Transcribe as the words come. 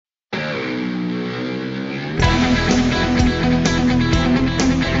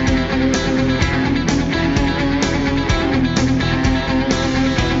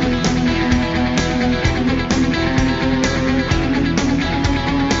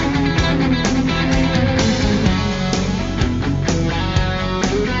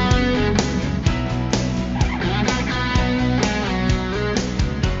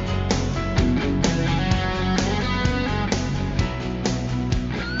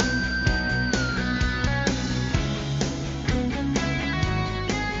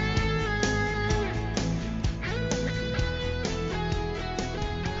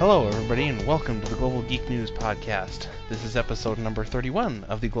Hello, everybody, and welcome to the Global Geek News Podcast. This is episode number 31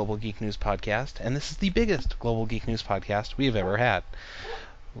 of the Global Geek News Podcast, and this is the biggest Global Geek News Podcast we have ever had.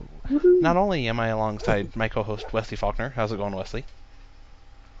 Not only am I alongside my co-host, Wesley Faulkner. How's it going, Wesley?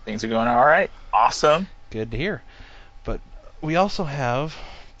 Things are going all right. Awesome. Good to hear. But we also have,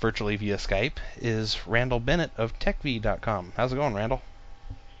 virtually via Skype, is Randall Bennett of TechV.com. How's it going, Randall?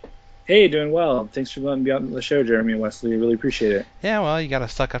 Hey, doing well. Thanks for letting me be on the show, Jeremy and Wesley. Really appreciate it. Yeah, well, you gotta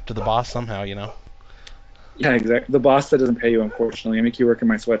suck up to the boss somehow, you know. Yeah, exactly. The boss that doesn't pay you, unfortunately. I make you work in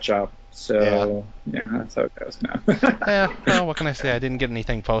my sweatshop. So, yeah that's how it goes now. Yeah, well, what can I say? I didn't get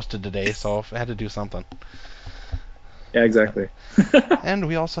anything posted today, so I had to do something. Yeah, exactly. And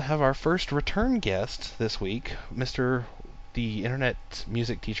we also have our first return guest this week, the internet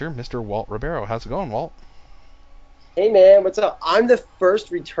music teacher, Mr. Walt Ribeiro. How's it going, Walt? Hey man, what's up? I'm the first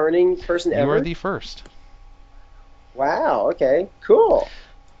returning person ever. You are the first. Wow. Okay. Cool.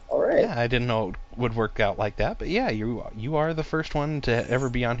 All right. Yeah, I didn't know it would work out like that, but yeah, you are the first one to ever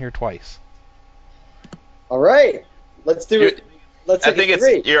be on here twice. All right. Let's do it. Let's. I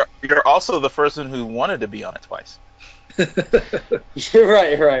think you're also the person who wanted to be on it twice.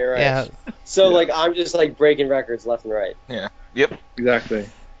 Right. Yeah. So like I'm just like breaking records left and right. Yeah. Yep. Exactly.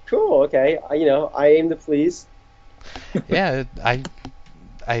 Cool. Okay. I aim to please. Yeah,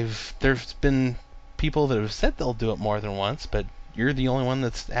 there's been people that have said they'll do it more than once, but you're the only one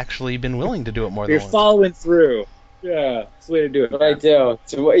that's actually been willing to do it more than You're once. following through. Yeah, that's the way to do it. What I do.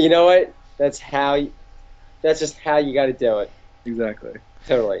 So you know what? That's just how you got to do it. Exactly.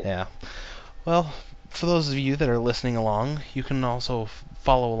 Totally. Yeah. Well, for those of you that are listening along, you can also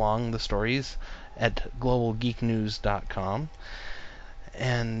follow along the stories at globalgeeknews.com.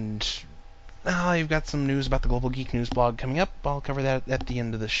 And you've got some news about the Global Geek News blog coming up. I'll cover that at the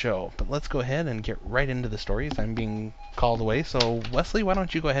end of the show. But let's go ahead and get right into the stories. I'm being called away. So, Wesley, why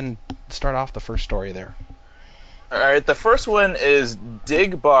don't you go ahead and start off the first story there? All right. The first one is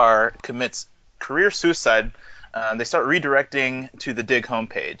Dig Bar commits career suicide. They start redirecting to the Dig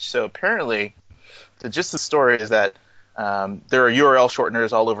homepage. So apparently, the gist of the story is that there are URL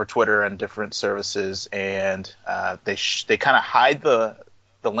shorteners all over Twitter and different services, and they kind of hide the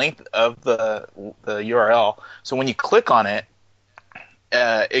length of the URL. So when you click on it,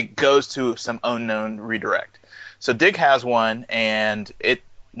 it goes to some unknown redirect. So Dig has one, and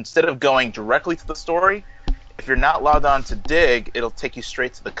instead of going directly to the story, if you're not logged on to Dig, it'll take you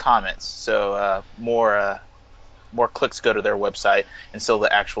straight to the comments. So more clicks go to their website instead of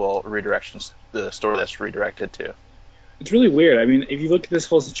the actual redirections, the story that's redirected to. It's really weird. I mean, if you look at this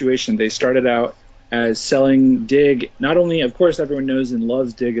whole situation, they started out as selling Dig. Not only, of course, everyone knows and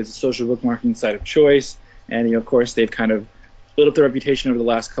loves Dig as a social bookmarking site of choice, and of course, they've kind of built up their reputation over the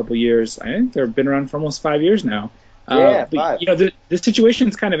last couple of years. I think they've been around for almost 5 years now. Yeah, but, 5. This situation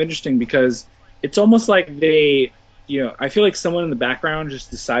is kind of interesting because it's almost like they, I feel like someone in the background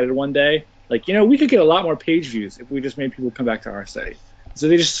just decided one day, like, we could get a lot more page views if we just made people come back to our site. So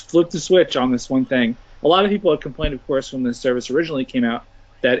they just flipped the switch on this one thing. A lot of people have complained, of course, when the service originally came out,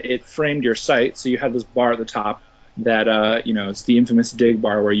 that it framed your site. So you had this bar at the top that, it's the infamous Dig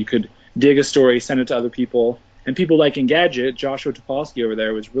bar where you could dig a story, send it to other people. And people like Engadget, Joshua Topolsky over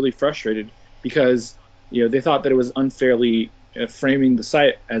there, was really frustrated because, they thought that it was unfairly framing the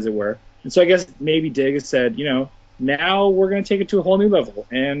site, as it were. And so I guess maybe Dig has said, now we're going to take it to a whole new level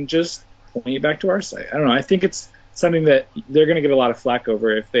and just point it back to our site. I don't know. I think it's something that they're going to get a lot of flack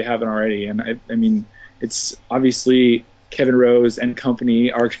over if they haven't already. And I mean, it's obviously Kevin Rose and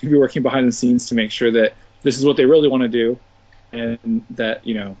company are going to be working behind the scenes to make sure that this is what they really want to do, and that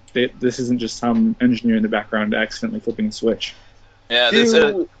this isn't just some engineer in the background accidentally flipping the switch. Yeah, there's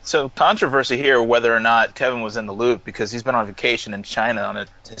so controversy here whether or not Kevin was in the loop because he's been on vacation in China on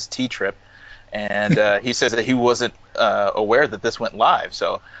his tea trip, and he says that he wasn't aware that this went live.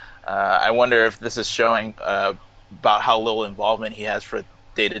 So I wonder if this is showing about how little involvement he has for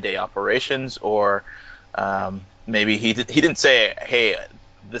day-to-day operations, or maybe he didn't say, hey,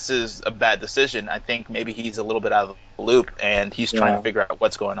 this is a bad decision. I think maybe he's a little bit out of the loop, and he's trying to figure out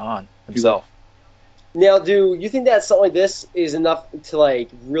what's going on himself. Now, do you think that something like this is enough to like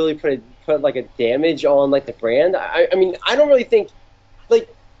really put like a damage on like the brand? I mean, I don't really think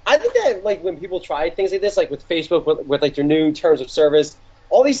I think that like when people try things like this, like with Facebook, with like their new terms of service,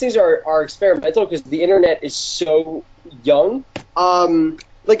 all these things are experimental because the internet is so young.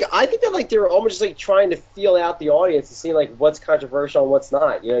 I think that like they're almost just like trying to feel out the audience and see like what's controversial and what's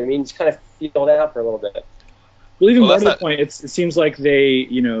not. You know what I mean? Just kind of feel it out for a little bit. Well, even more to the point, it seems like they,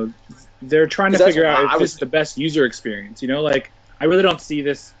 they're trying to figure out if this is the best user experience. Like, I really don't see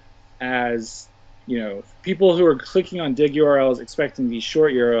this as people who are clicking on dig URLs expecting these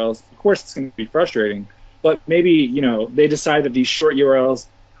short URLs, of course it's going to be frustrating. But maybe, they decide that these short URLs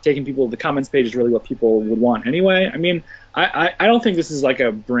taking people to the comments page is really what people would want anyway. I mean, I don't think this is like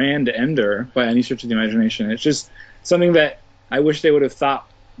a brand ender by any stretch of the imagination. It's just something that I wish they would have thought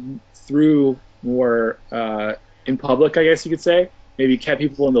through more in public, I guess you could say. Maybe kept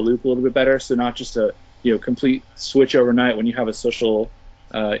people in the loop a little bit better, so not just a complete switch overnight when you have a social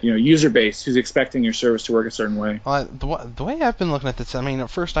user base who's expecting your service to work a certain way. Well, the way I've been looking at this, I mean, at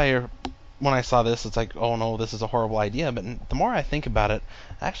first when I saw this, it's like, oh no, this is a horrible idea. But the more I think about it,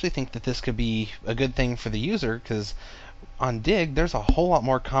 I actually think that this could be a good thing for the user, because on Dig, there's a whole lot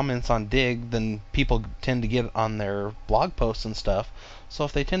more comments on Dig than people tend to get on their blog posts and stuff. So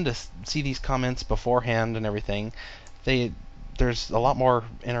if they tend to see these comments beforehand and everything, there's a lot more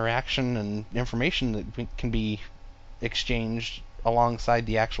interaction and information that can be exchanged alongside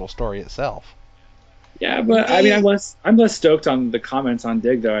the actual story itself. Yeah, but I mean, I'm less stoked on the comments on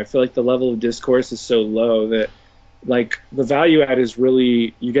Dig though. I feel like the level of discourse is so low that, like, the value add is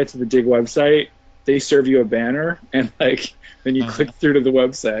really, you get to the Dig website, they serve you a banner, and like then you click through to the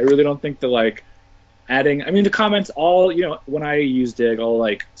website. I really don't think that, like, adding. I mean, the comments all, when I use Dig, I'll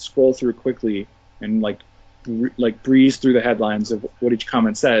like scroll through quickly and like breeze through the headlines of what each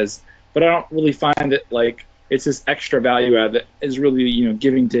comment says. But I don't really find it like it's this extra value add that is really,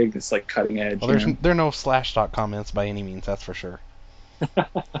 giving Dig this like cutting edge. Well, there are no Slashdot comments by any means, that's for sure.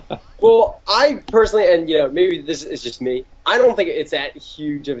 Well, I personally, and maybe this is just me, I don't think it's that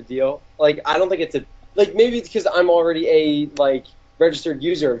huge of a deal. Like, I don't think it's maybe it's because I'm already a registered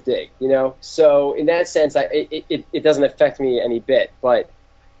user of Dig, So in that sense, it doesn't affect me any bit. But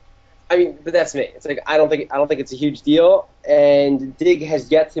I mean, but that's me. It's like I don't think it's a huge deal, and Dig has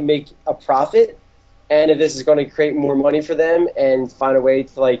yet to make a profit. And if this is going to create more money for them and find a way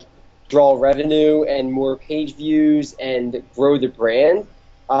to draw revenue and more page views and grow the brand,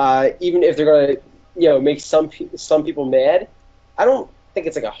 even if they're going to make some people mad, I don't think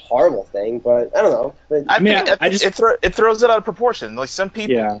it's a horrible thing. But I don't know. But I mean, it throws it out of proportion. Like, some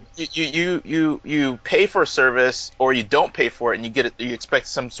people, you pay for a service or you don't pay for it and you expect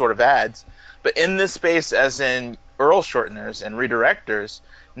some sort of ads. But in this space, as in URL shorteners and redirectors,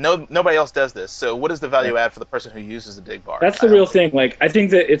 nobody else does this. So what is the value add for the person who uses the Dig bar? That's the real thing. Like, I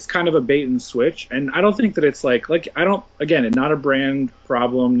think that it's kind of a bait and switch, and I don't think that it's again, not a brand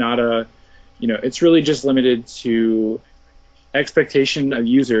problem, not a, it's really just limited to expectation of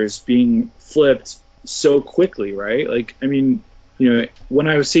users being flipped so quickly, right? Like, I mean, when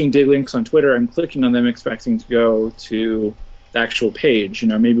I was seeing Dig links on Twitter, I'm clicking on them expecting to go to the actual page,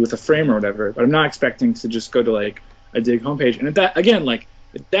 maybe with a frame or whatever, but I'm not expecting to just go to a Dig homepage. And that, again,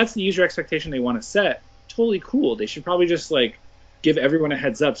 if that's the user expectation they want to set, totally cool. They should probably just give everyone a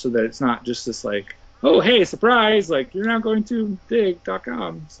heads up so that it's not just this oh, hey, surprise, you're now going to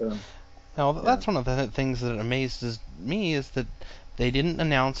dig.com. So now that's one of the things that amazes me, is that they didn't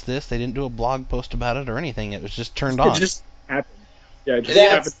announce this, they didn't do a blog post about it or anything. It was just turned on. It just happened. Yeah, it just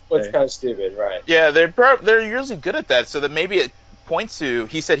that's happened. What's kind of stupid, right? Yeah, they're usually good at that. So that maybe it points to,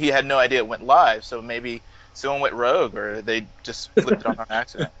 he said he had no idea it went live, so maybe someone went rogue, or they just flipped it on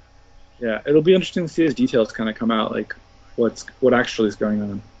accident. Yeah, it'll be interesting to see as details kind of come out, what actually is going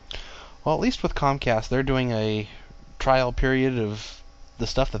on. Well, at least with Comcast, they're doing a trial period of the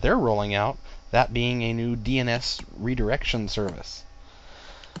stuff that they're rolling out, that being a new DNS redirection service.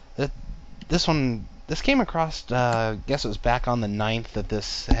 This came across, I guess it was back on the 9th that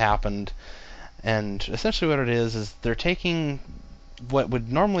this happened, and essentially what it is they're taking what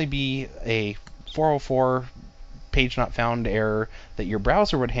would normally be a 404 page not found error that your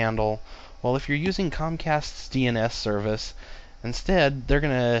browser would handle. Well, if you're using Comcast's DNS service, instead they're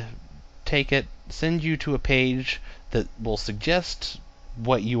going to take it, send you to a page that will suggest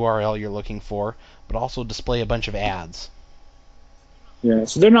what URL you're looking for, but also display a bunch of ads. Yeah,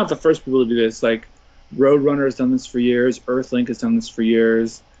 so they're not the first people to do this. Roadrunner has done this for years. Earthlink has done this for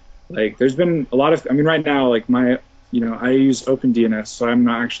years. There's been a lot of. I mean, right now, I use OpenDNS, so I'm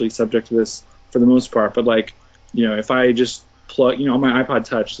not actually subject to this for the most part. But if I just plug, on my iPod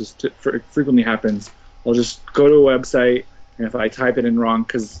Touch, this frequently happens. I'll just go to a website, and if I type it in wrong,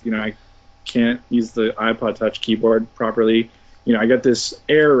 because I can't use the iPod Touch keyboard properly, I get this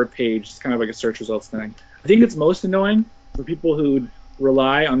error page. It's kind of like a search results thing. I think it's most annoying for people who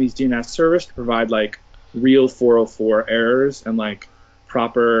rely on these DNS servers to provide real 404 errors and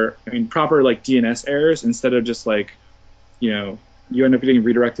proper DNS errors, instead of just you end up getting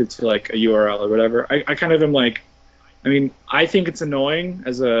redirected to a URL or whatever. I kind of am I think it's annoying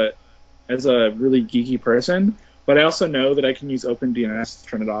as a really geeky person, but I also know that I can use OpenDNS to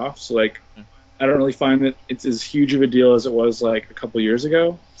turn it off. So I don't really find that it's as huge of a deal as it was like a couple years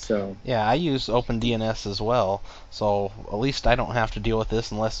ago. So Yeah, I use OpenDNS as well, so at least I don't have to deal with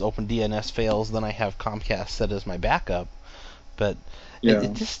this unless OpenDNS fails. Then I have Comcast set as my backup. But yeah,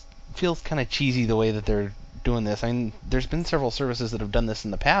 it just feels kind of cheesy the way that they're doing this. I mean, there's been several services that have done this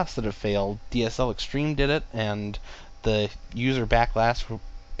in the past that have failed. DSL Extreme did it, and the user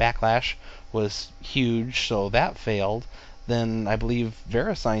backlash was huge, so that failed. Then I believe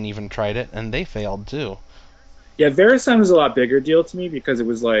VeriSign even tried it, and they failed too. yeah. VeriSign was a lot bigger deal to me because it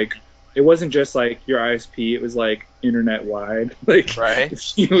was like it wasn't just like your ISP; it was like internet wide. Like Right.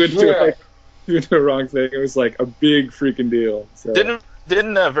 if you would do Yeah. like do the wrong thing, it was like a big freaking deal. So. Didn't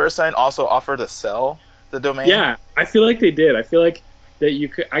VeriSign also offer to sell the domain? Yeah, I feel like they did. I feel like that you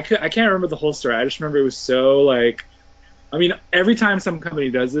could. I can't remember the whole story. I just remember it was so like. I mean, every time some company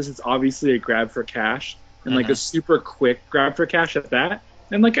does this, it's obviously a grab for cash and like a super quick grab for cash at that.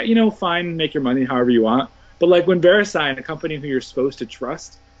 And like fine, make your money however you want. But like when VeriSign, a company who you're supposed to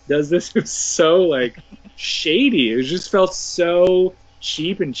trust, does this, it was so like shady. It just felt so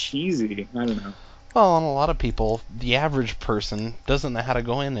cheap and cheesy. I don't know. Well, and a lot of people, the average person, doesn't know how to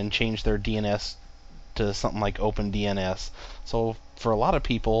go in and change their DNS to something like OpenDNS. So for a lot of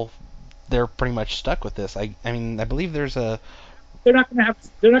people, they're pretty much stuck with this. I mean, I believe there's a They're not gonna have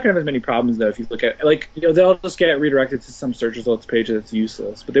as many problems though if you look at like they'll just get redirected to some search results page that's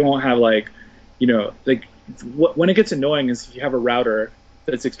useless, but they won't have like when it gets annoying is if you have a router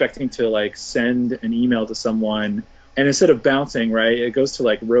that's expecting to like send an email to someone and instead of bouncing right it goes to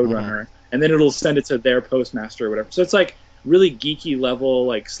like Roadrunner and then it'll send it to their postmaster or whatever. So it's like really geeky level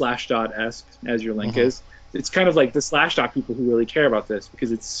like Slashdot-esque as your link is. It's kind of like the Slashdot people who really care about this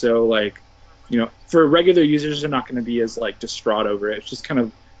because it's so like for regular users, they're not going to be as like distraught over it. It's just kind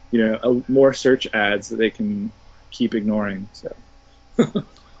of, more search ads that they can keep ignoring. So.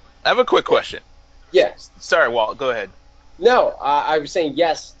 I have a quick question. Yes. Sorry, Walt. Go ahead. No, I was saying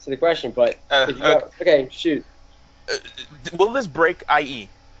yes to the question, but if you okay, shoot. Will this break IE?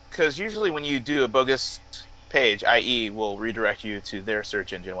 Because usually when you do a bogus page, IE will redirect you to their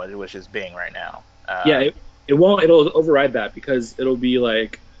search engine, which is Bing right now. Yeah, it won't. It'll override that because it'll be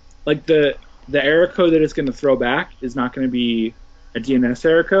like the error code that it's going to throw back is not going to be a DNS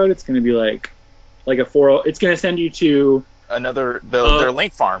error code. It's going to be like a 4.0. It's going to send you to their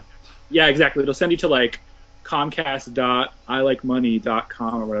link farm. Yeah, exactly. It'll send you to like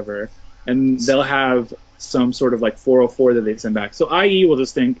Comcast.ilikemoney.com or whatever, and they'll have some sort of like 404 that they send back. So IE will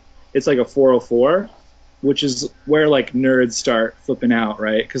just think it's like a 404, which is where like nerds start flipping out,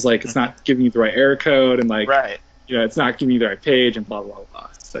 right? Because like it's not giving you the right error code and like it's not giving you the right page and blah blah blah.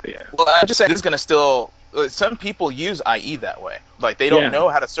 So yeah. Well, I'm just saying it's going to still. Some people use IE that way. Like they don't know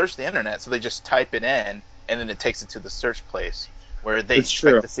how to search the internet, so they just type it in, and then it takes it to the search place where they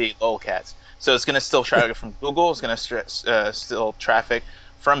expect to see lolcats. So it's going to still traffic from Google. It's going to still traffic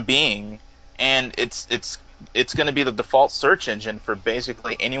from Bing, and it's going to be the default search engine for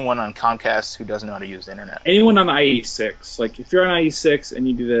basically anyone on Comcast who doesn't know how to use the internet. Anyone on IE6, like if you're on IE6 and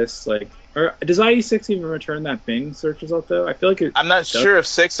you do this, like, or does IE6 even return that Bing search result though? I feel like I'm not sure if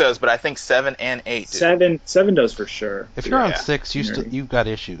 6 does, but I think 7 and 8 do. 7 does for sure. If you're on 6, you've got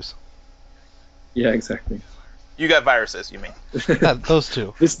issues. Yeah, exactly. You got viruses, you mean? Those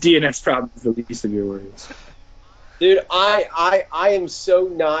two. This DNS problem is the least of your worries. Dude, I am so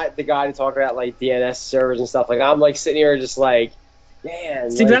not the guy to talk about like DNS servers and stuff. Like I'm like sitting here just like, man.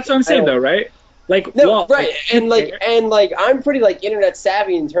 See, like, that's what I'm saying though, right? Like no, well, right, and like I'm pretty like internet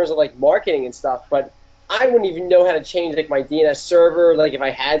savvy in terms of like marketing and stuff, but I wouldn't even know how to change like my DNS server, like if I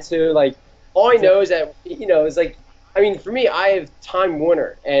had to. Like all I know is that is like, I mean, for me, I have Time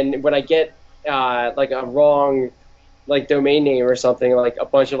Warner, and when I get like a wrong like domain name or something, like a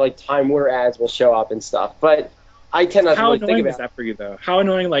bunch of like Time Warner ads will show up and stuff, but I tend not to really think about it. How annoying is that for you, though? How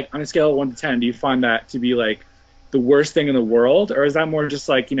annoying, like, on a scale of 1 to 10, do you find that to be, like, the worst thing in the world? Or is that more just,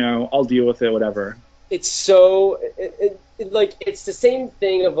 like, I'll deal with it, whatever? It's so... like, it's the same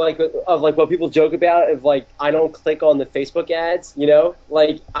thing of what people joke about of, like, I don't click on the Facebook ads,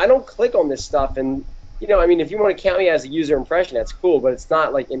 Like, I don't click on this stuff, and, I mean, if you want to count me as a user impression, that's cool, but it's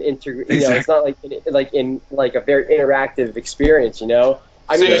not, like, it's not, like, in a very interactive experience,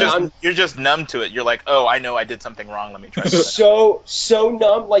 I mean, you're just numb to it. You're like, oh, I know I did something wrong. Let me try. So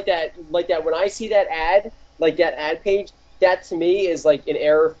numb like that. When I see that ad, like that ad page, that to me is like an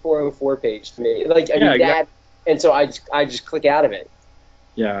error 404 page to me. Like I mean that, and so I just click out of it.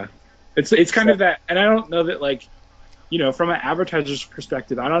 Yeah, it's kind of that, and I don't know that like, from an advertiser's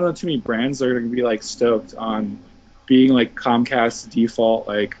perspective, I don't know too many brands that are going to be like stoked on being like Comcast's default.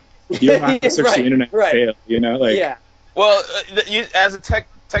 Like you don't have to search the internet to fail. Like yeah. Well, as a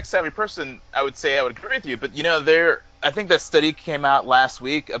tech savvy person, I would say I would agree with you. But I think that study came out last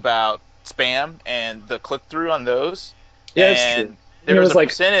week about spam and the click through on those. Yeah, it's and true. there It was was a like-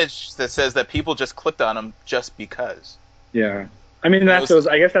 percentage that says that people just clicked on them just because. Yeah. I mean, that's Those- those.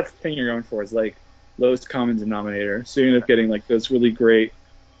 I guess that's the thing you're going for is like lowest common denominator. So you end up getting like those really great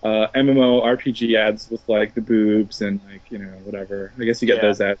MMO RPG ads with like the boobs and like whatever. I guess you get Yeah.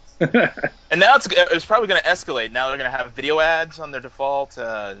 those ads. And now it's probably going to escalate. Now they're going to have video ads on their default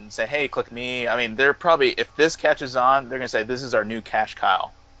and say, "Hey, click me." I mean, they're probably, if this catches on, they're going to say, "This is our new cash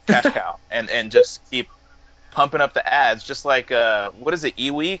cow," and just keep pumping up the ads. Just like what is it,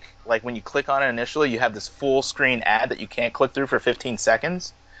 eWeek? Like when you click on it initially, you have this full screen ad that you can't click through for 15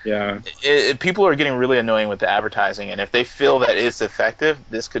 seconds. Yeah. People are getting really annoying with the advertising, and if they feel that it's effective,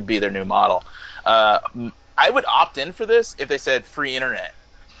 this could be their new model. I would opt in for this if they said free internet.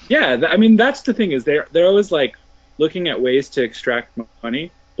 Yeah, I mean that's the thing is they're always like looking at ways to extract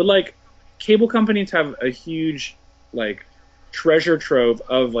money, but like cable companies have a huge like treasure trove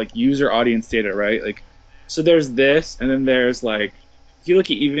of like user audience data, right? Like so there's this, and then there's like if you look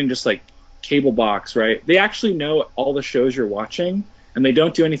at even just like cable box, right? They actually know all the shows you're watching, and they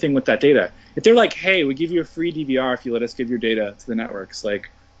don't do anything with that data. If they're like, hey, we give you a free DVR if you let us give your data to the networks, like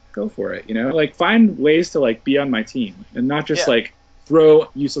go for it, like find ways to like be on my team and not just like throw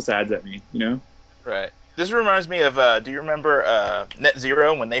useless ads at me, Right. This reminds me of, do you remember Net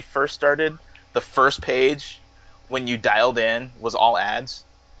Zero when they first started? The first page when you dialed in was all ads?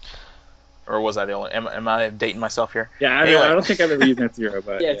 Or was I the only? Am I dating myself here? Yeah, I Anyway. don't think I've ever used Net Zero,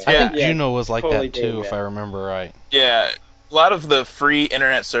 but Yeah, yeah. I think Yeah, Juno was like totally that too, did, if yeah. I remember right. Yeah. A lot of the free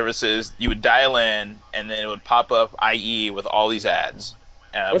internet services, you would dial in, and then it would pop up IE with all these ads,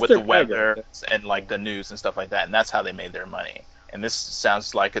 What's with their the weather tagline? and like the news and stuff like that, and that's how they made their money. And this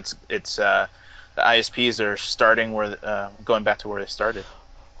sounds like it's the ISPs are starting going back to where they started.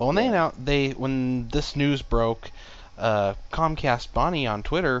 Well, when this news broke, Comcast Bonnie on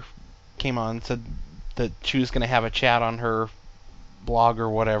Twitter came on and said that she was going to have a chat on her blog or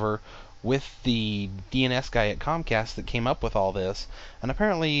whatever with the DNS guy at Comcast that came up with all this, and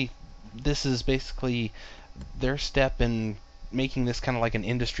apparently this is basically their step in making this kind of like an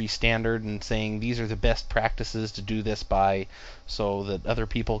industry standard and saying these are the best practices to do this by so that other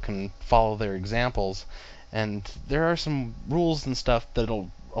people can follow their examples. And there are some rules and stuff that'll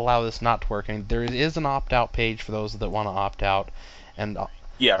allow this not to work. And there is an opt-out page for those that want to opt out. And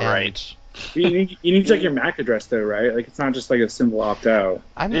Right. You need like your MAC address though, right? Like it's not just like a simple opt out.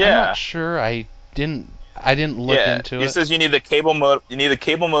 I'm Yeah. not sure. I didn't look into It it. says you need the cable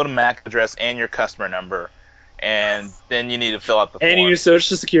modem MAC address and your customer number, and then you need to fill out the And form. your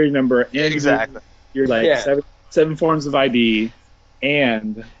social security number, and Exactly. your like Yeah. seven forms of ID,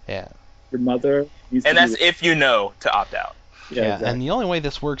 and Yeah. your mother needs And to that's be, if you know to opt out. yeah, exactly. And the only way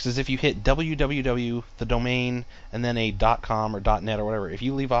this works is if you hit www, the domain, and then a .com or .net or whatever. If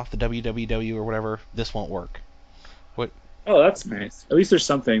you leave off the www or whatever, this won't work. Oh, that's nice. At least there's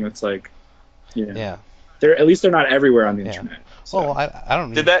something that's like, Yeah. at least they're not everywhere on the Yeah. internet. So. Oh, I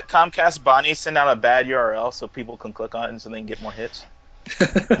don't. Did that Comcast Bonnie send out a bad URL so people can click on it and so they can get more hits?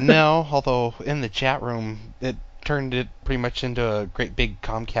 No, although in the chat room it turned it pretty much into a great big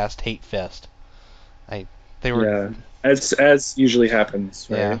Comcast hate fest. They were Yeah, as usually happens,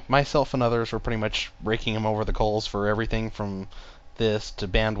 right? yeah, myself and others were pretty much raking him over the coals for everything from this to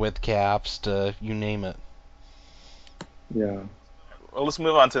bandwidth caps to you name it. Yeah. Well, let's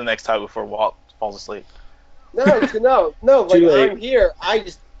move on to the next topic before Walt falls asleep. No. Like Too late. I'm here. I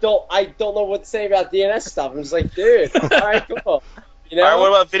don't know what to say about DNS stuff. I'm just like, dude. All right, cool. All right, what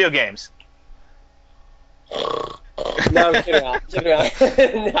about video games? No, I'm kidding out. No,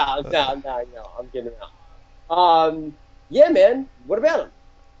 I'm kidding out. Yeah, man. What about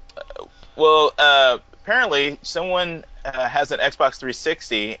them? Well, apparently someone has an Xbox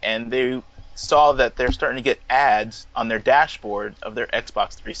 360 and they saw that they're starting to get ads on their dashboard of their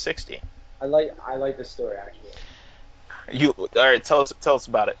Xbox 360. I like this story actually. All right, tell us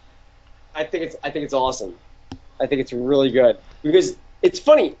about it. I think it's awesome. I think it's really good because it's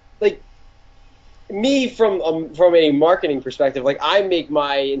funny. Like me from a marketing perspective, like I make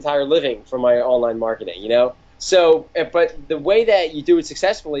my entire living from my online marketing, So, but the way that you do it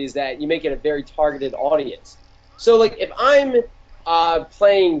successfully is that you make it a very targeted audience. So, like if I'm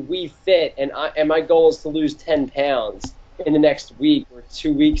playing Wii Fit and my goal is to lose 10 pounds in the next week or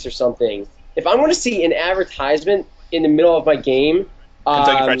 2 weeks or something, if I'm going to see an advertisement in the middle of my game,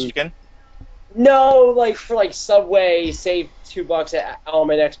 Kentucky Fried Chicken? no, like for like Subway, save $2 on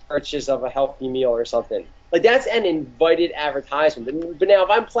my next purchase of a healthy meal or something. Like that's an invited advertisement. But now if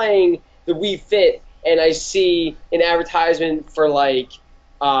I'm playing the Wii Fit and I see an advertisement for like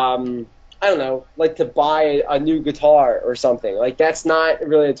I don't know, like to buy a new guitar or something. Like that's not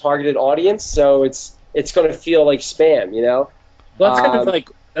really a targeted audience, so it's going to feel like spam, you know? Well,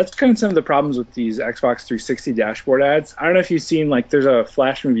 that's kind of some of the problems with these Xbox 360 dashboard ads. I don't know if you've seen, like, there's a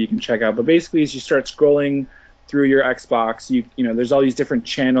Flash movie you can check out, but basically as you start scrolling through your Xbox, you know, there's all these different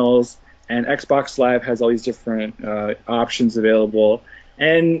channels, and Xbox Live has all these different options available.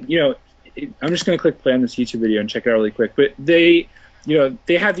 And, you know, I'm just going to click play on this YouTube video and check it out really quick. But they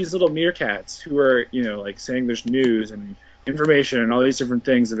have these little meerkats who are, you know, like saying there's news and information and all these different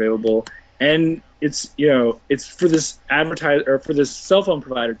things available. And it's, you know, it's for this for this cell phone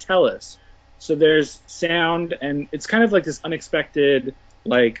provider, TELUS. So there's sound, and it's kind of like this unexpected,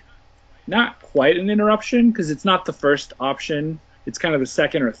 like, not quite an interruption because it's not the first option. It's kind of the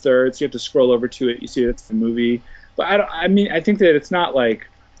second or third, so you have to scroll over to it. You see it's a movie. But I think that it's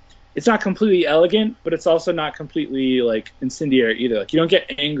not completely elegant, but it's also not completely, like, incendiary either. Like, you don't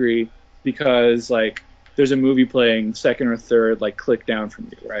get angry because, like, there's a movie playing second or third, like, click down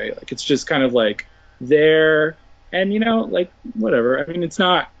from you, right? Like, it's just kind of, like, there, and, you know, like, whatever. I mean, it's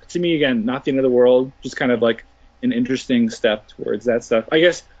not, to me, again, not the end of the world, just kind of, like, an interesting step towards that stuff. I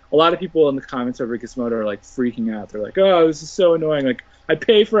guess a lot of people in the comments over Gizmodo are, like, freaking out. They're like, oh, this is so annoying. Like, I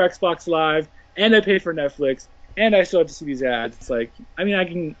pay for Xbox Live, and I pay for Netflix, and I still have to see these ads. It's like, I mean, I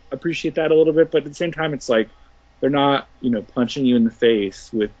can appreciate that a little bit, but at the same time, it's like, they're not, you know, punching you in the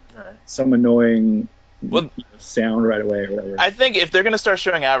face with some annoying sound right away or whatever. I think if they're going to start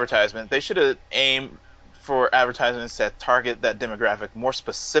showing advertisement, they should have aimed for advertisements that target that demographic more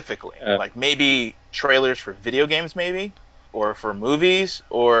specifically. Like maybe trailers for video games, maybe, or for movies,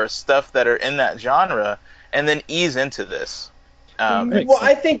 or stuff that are in that genre, and then ease into this. Well,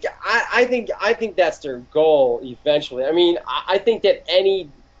 I think that's their goal eventually. I mean, I think that any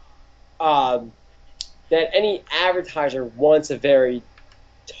advertiser wants a very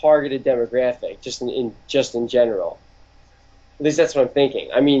targeted demographic, just in general. At least that's what I'm thinking.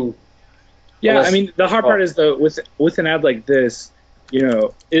 I mean, yeah. I mean, the hard part is though with an ad like this, you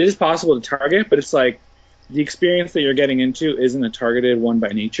know, it is possible to target, but it's like the experience that you're getting into isn't a targeted one by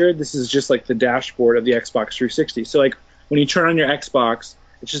nature. This is just like the dashboard of the Xbox 360. So like when you turn on your Xbox,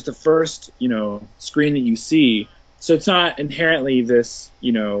 it's just the first, you know, screen that you see. So it's not inherently this,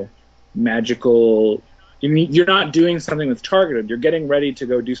 you know, magical. You're not doing something that's targeted. You're getting ready to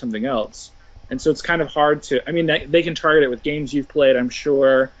go do something else. And so it's kind of hard to, I mean, they can target it with games you've played, I'm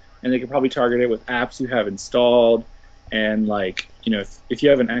sure, and they can probably target it with apps you have installed. And, like, you know, if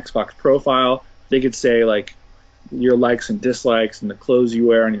you have an Xbox profile, they could say, like, your likes and dislikes and the clothes you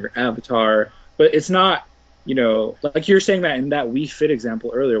wear on your avatar. But it's not, you know, like you were saying that in that Wii Fit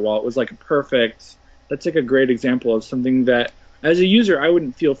example earlier, while it was, like, that's, like, a great example of something that, as a user, I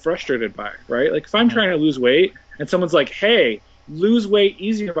wouldn't feel frustrated by, right? Like, if I'm trying to lose weight and someone's like, hey, lose weight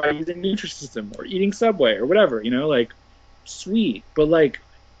easier by using Nutrisystem or eating Subway or whatever, you know, like, sweet. But, like,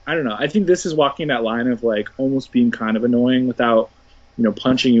 I don't know. I think this is walking that line of, like, almost being kind of annoying without, you know,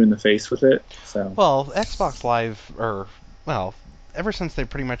 punching you in the face with it. So. Well, Xbox Live, ever since they've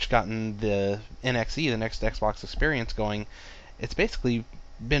pretty much gotten the NXE, the next Xbox experience going, it's basically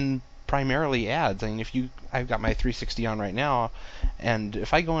been primarily ads. I mean, I've got my 360 on right now, and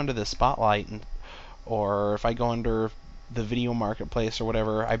if I go into the Spotlight, or if I go under the video marketplace or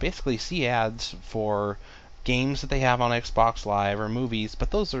whatever, I basically see ads for games that they have on Xbox Live or movies,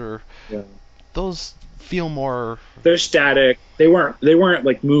 but those feel more. They're static. They weren't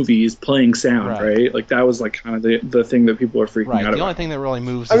like movies playing sound, right? Like that was like kind of the thing that people are freaking out about. The only thing that really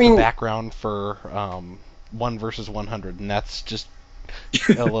moves is the background for 1 versus 100, and that's just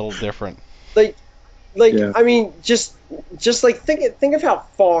a little different. I mean, just like think of how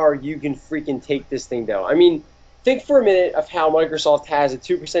far you can freaking take this thing down. I mean, think for a minute of how Microsoft has a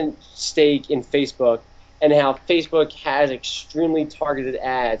 2% stake in Facebook, and how Facebook has extremely targeted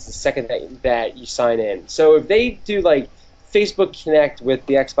ads the second that you sign in. So if they do like Facebook Connect with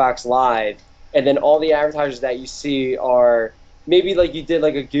the Xbox Live, and then all the advertisers that you see are maybe like you did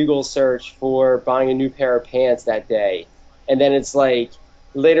like a Google search for buying a new pair of pants that day, and then it's like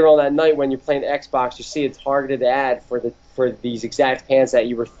later on that night when you're playing the Xbox, you see a targeted ad for these exact pants that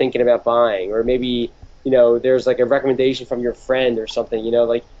you were thinking about buying, or maybe, you know, there's like a recommendation from your friend or something, you know,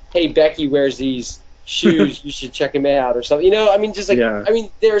 like, hey, Becky wears these shoes, you should check them out or something, you know. I mean, just like, I mean,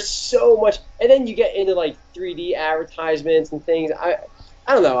 there's so much, and then you get into like 3D advertisements and things. I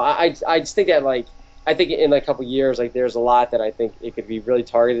don't know. I just think that, like, I think in like a couple years, like, there's a lot that I think it could be really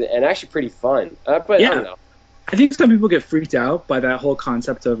targeted and actually pretty fun. But I don't know. I think some people get freaked out by that whole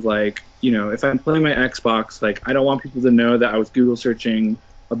concept of, like, you know, if I'm playing my Xbox, like, I don't want people to know that I was Google searching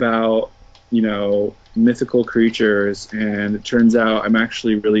about, mythical creatures, and it turns out I'm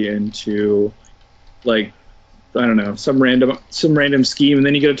actually really into, like, I don't know, some random scheme, and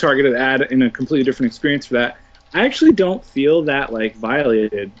then you get a targeted ad in a completely different experience for that. I actually don't feel that, like,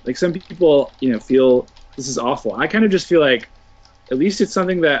 violated. Like, some people, feel this is awful. I kind of just feel like at least it's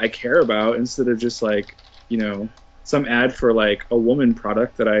something that I care about, instead of just, like, some ad for, like, a woman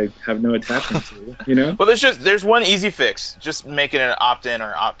product that I have no attachment to. Well, there's one easy fix. Just make it an opt-in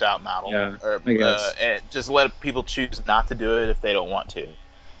or opt-out model. Yeah, or, I guess. And just let people choose not to do it if they don't want to.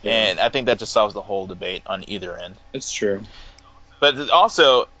 Yeah. And I think that just solves the whole debate on either end. It's true. But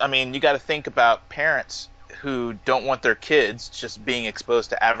also, I mean, you got to think about parents who don't want their kids just being exposed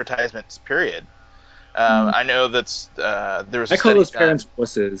to advertisements, period. I know that's there was. I call those parents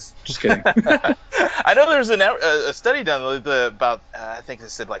wusses. Just kidding. I know there's a study done about I think they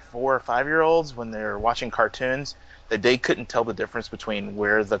said like 4 or 5-year-olds when they're watching cartoons that they couldn't tell the difference between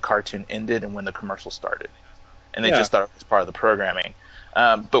where the cartoon ended and when the commercial started, and they just thought it was part of the programming.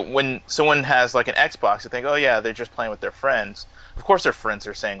 But when someone has like an Xbox, they think, oh yeah, they're just playing with their friends. Of course, their friends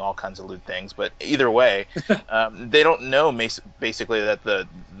are saying all kinds of lewd things, but either way, they don't know basically that the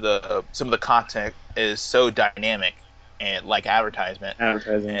some of the content is so dynamic and like advertisement.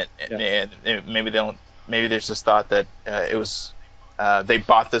 And maybe they don't. Maybe there's this thought that it was they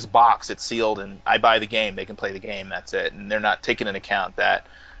bought this box, it's sealed, and I buy the game, they can play the game. That's it, and they're not taking into account that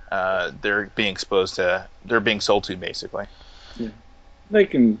they're being sold to basically. Yeah. They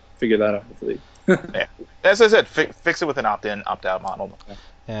can figure that out, hopefully. Yeah. As I said, fix it with an opt-in, opt-out model.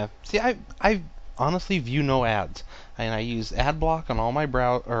 Yeah. See, I honestly view no ads, and I use ad block on all my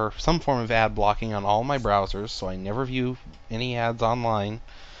or some form of ad blocking on all my browsers, so I never view any ads online.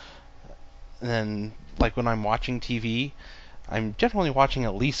 And then, like when I'm watching TV, I'm usually watching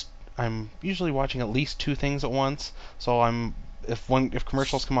at least 2 things at once. So if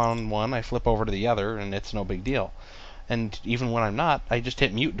commercials come on one, I flip over to the other, and it's no big deal. And even when I'm not, I just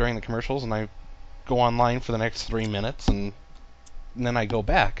hit mute during the commercials, and I go online for the next 3 minutes, and then I go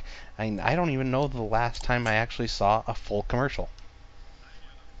back. I don't even know the last time I actually saw a full commercial.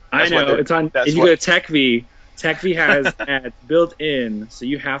 I know. It's on. If you go to TechV, TechV has ads built in, so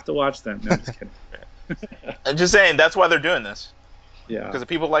you have to watch them. No, I'm just kidding. I'm just saying, that's why they're doing this. Yeah. Because of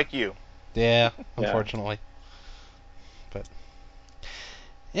people like you. Yeah, unfortunately. But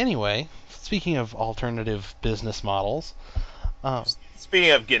anyway, speaking of alternative business models,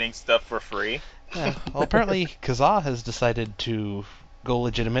 speaking of getting stuff for free, well, apparently Kazaa has decided to go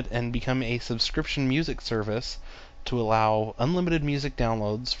legitimate and become a subscription music service to allow unlimited music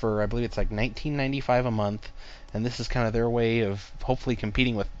downloads for, I believe it's like $19.95 a month, and this is kind of their way of hopefully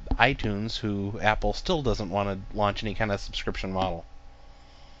competing with iTunes, who Apple still doesn't want to launch any kind of subscription model.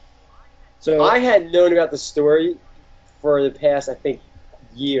 So I had known about the story for the past, I think,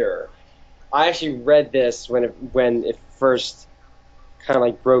 year. I actually read this when it first kind of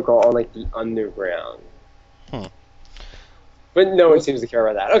like broke on like the underground. But no one seems to care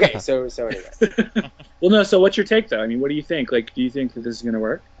about that. Okay, so anyway. Well, no. So what's your take, though? I mean, what do you think? Like, do you think that this is going to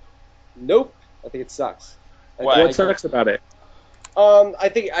work? Nope. I think it sucks. What sucks about it? I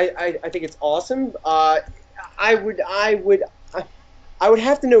think it's awesome. I would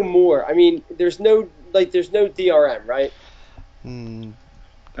have to know more. I mean, there's no DRM, right?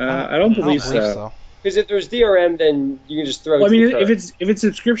 I don't believe so. Because if there's DRM, then you can just throw. Well, I mean, if it's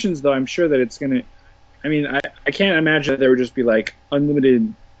subscriptions, though, I'm sure that it's gonna. I mean, I can't imagine that there would just be like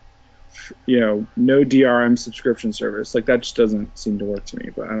unlimited, no DRM subscription service. Like, that just doesn't seem to work to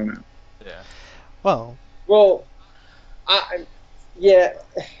me. But I don't know. Yeah. Well, I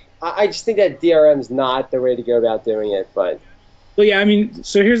just think that DRM's not the way to go about doing it. But. Well, yeah, I mean,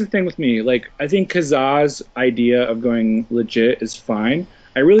 so here's the thing with me. Like, I think Kazaa's idea of going legit is fine.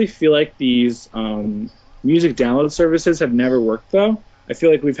 I really feel like these music download services have never worked, though. I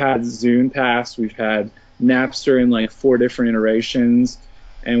feel like we've had Zune Pass, we've had Napster in like 4 different iterations,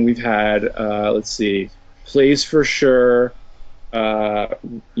 and we've had, Plays for Sure, Rhapsody,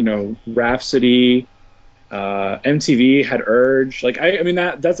 MTV had Urge. Like, I mean,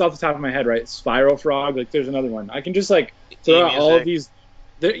 that's off the top of my head, right? Spiral Frog, like, there's another one. I can just, like, throw out all of these.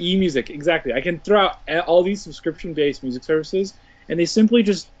 The e-music, exactly. I can throw out all these subscription-based music services, and they simply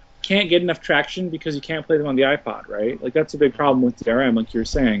just can't get enough traction because you can't play them on the iPod, right? Like, that's a big problem with DRM, like you were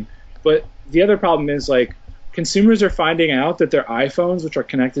saying. But the other problem is, like, consumers are finding out that their iPhones, which are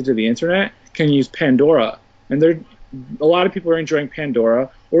connected to the internet, can use Pandora. And a lot of people are enjoying Pandora,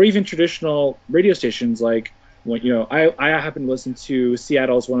 or even traditional radio stations like, I happen to listen to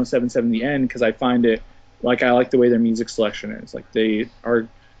Seattle's 107.7 The End because I find it, like, I like the way their music selection is. Like, they are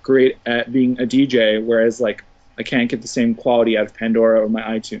great at being a DJ, whereas, like, I can't get the same quality out of Pandora or my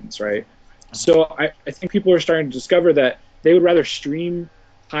iTunes, right? So I think people are starting to discover that they would rather stream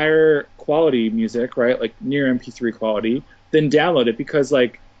higher quality music, right, like near MP3 quality, than download it because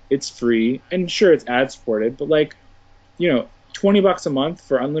like it's free and sure it's ad supported, but like $20 a month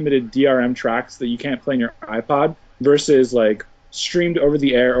for unlimited DRM tracks that you can't play on your iPod versus like streamed over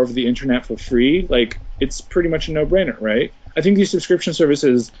the air over the internet for free, like it's pretty much a no-brainer, right? I think these subscription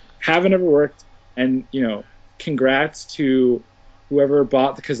services haven't ever worked, and congrats to whoever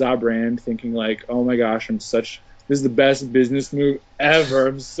bought the Kazaa brand thinking like, oh my gosh, this is the best business move ever.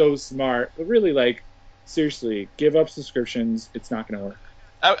 I'm so smart. But really, like, seriously, give up subscriptions. It's not going to work.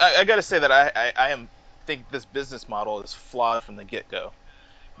 I got to say that I think this business model is flawed from the get-go,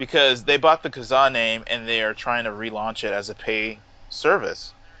 because they bought the Kazaa name and they are trying to relaunch it as a pay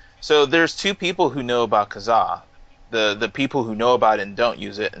service. So there's two people who know about Kazaa. The people who know about it and don't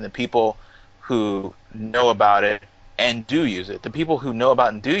use it, and the people who know about it and do use it. The people who know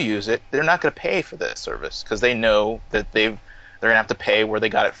about and do use it, they're not going to pay for this service because they know that they're going to have to pay where they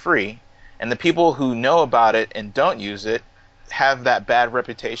got it free. And the people who know about it and don't use it have that bad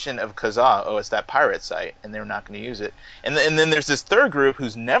reputation of Kazaa. Oh, it's that pirate site, and they're not going to use it. And then there's this third group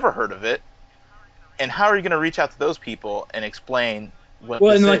who's never heard of it. And how are you going to reach out to those people and explain what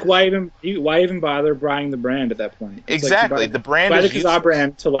Well, this and like, is? why even bother buying the brand at that point? It's Exactly. like The brand buy the is Kazaa useless.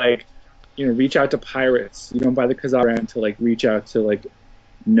 brand to like, reach out to pirates. You don't buy the Kazaa brand to like reach out to like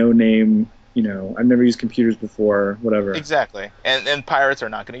no name. I've never used computers before. Whatever. Exactly. And pirates are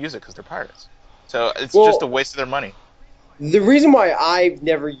not going to use it because they're pirates. So it's Well- just a waste of their money. The reason why I've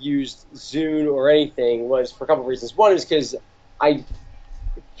never used Zune or anything was for a couple of reasons. One is because I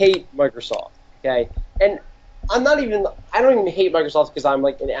hate Microsoft, okay? And I don't even hate Microsoft because I'm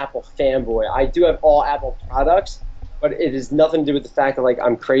like an Apple fanboy. I do have all Apple products, but it has nothing to do with the fact that like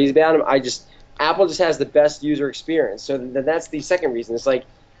I'm crazy about them. Apple just has the best user experience. So that's the second reason. It's like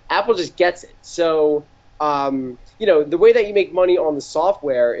Apple just gets it. So the way that you make money on the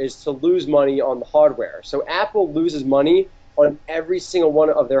software is to lose money on the hardware. So Apple loses money on every single one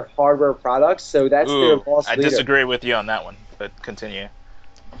of their hardware products. So that's their Ooh, loss I leader. disagree with you on that one, but continue.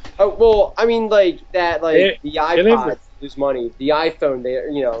 Oh, well, I mean, like that, like the they've- iPods lose money. The iPhone,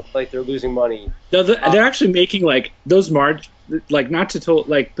 they're losing money. No, they're actually making like those but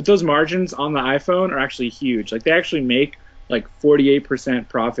those margins on the iPhone are actually huge. Like they actually make like 48%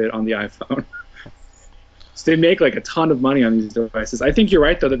 profit on the iPhone. So they make like a ton of money on these devices. I think you're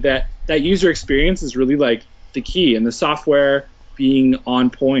right though that user experience is really like the key, and the software being on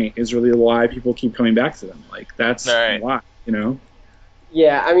point is really why people keep coming back to them. Like that's Right. why,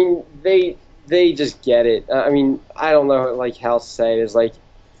 Yeah, I mean, they just get it. I mean, I don't know like how to say it. Is like,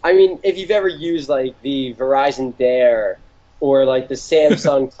 I mean, if you've ever used like the Verizon Dare or like the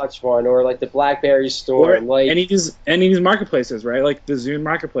Samsung Touch one or like the BlackBerry Or Storm, like any of these marketplaces, right? Like the Zune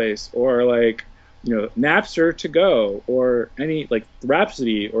marketplace, or like Napster to go, or any like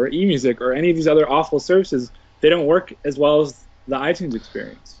Rhapsody or eMusic or any of these other awful services, they don't work as well as the iTunes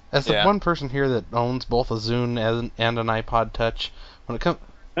experience. As the Yeah. one person here that owns both a Zune and an iPod Touch, when it comes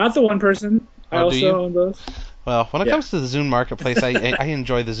Not the one person. I Oh, do you? also own those. when it Yeah. comes to the Zune Marketplace, I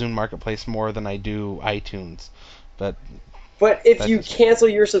enjoy the Zune Marketplace more than I do iTunes. But But if That's you just- cancel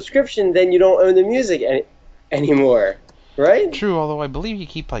your subscription, then you don't own the music anymore, right? true, although I believe you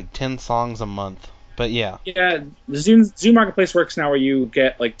keep like 10 songs a month. But yeah, Yeah, the Zune marketplace works now where you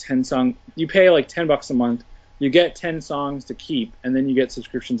get like 10 songs. You pay like $10 a month. You get 10 songs to keep, and then you get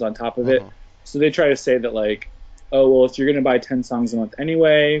subscriptions on top of it. Mhm. So they try to say that like, oh well, if you're gonna buy 10 songs a month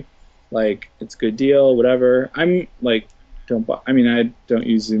anyway, like it's a good deal, whatever. I'm like, I don't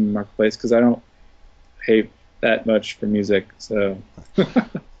use Zune marketplace because I don't pay that much for music, so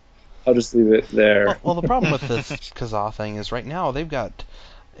I'll just leave it there. well, the problem with this Kazaa thing is right now they've got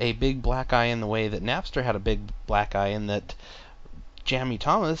a big black eye in the way that Napster had a big black eye in that Jamie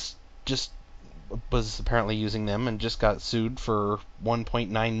Thomas just was apparently using them and just got sued for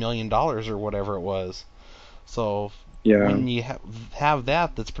 $1.9 million or whatever it was. So Yeah. when you have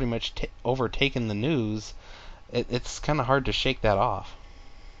that's pretty much overtaken the news, it's kind of hard to shake that off.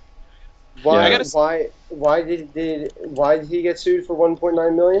 Why? I gotta- Why did he get sued for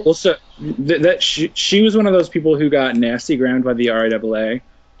 1.9 million? Well, so she was one of those people who got nasty ground by the RIAA,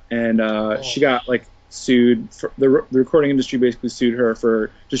 and she got like sued. For, the recording industry basically sued her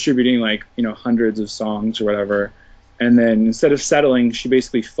for distributing like hundreds of songs or whatever. And then instead of settling, she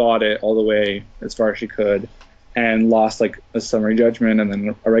basically fought it all the way as far as she could, and lost like a summary judgment, and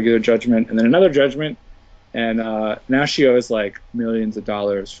then a regular judgment, and then another judgment. And now she owes like millions of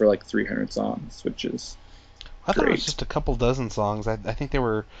dollars for like 300 songs, which is I thought it was Great. just a couple dozen songs. I think they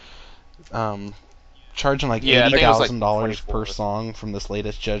were charging like Yeah, I think it was, like, $80,000 per 24. song from this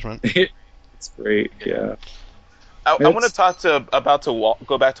latest judgment. It's great. Yeah. I want to It's- talk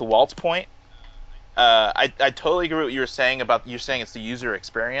go back to Walt's point. I totally agree with what you were saying about you're saying it's the user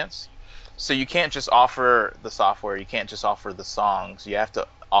experience. So you can't just offer the software, you can't just offer the songs. You have to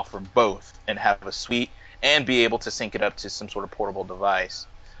offer both and have a suite and be able to sync it up to some sort of portable device.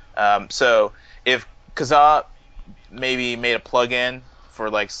 So if Kazaa maybe made a plugin for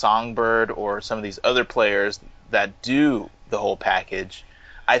like Songbird or some of these other players that do the whole package,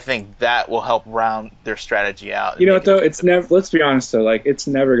 I think that will help round their strategy out. You know what though? It's never. Let's be honest though. Like it's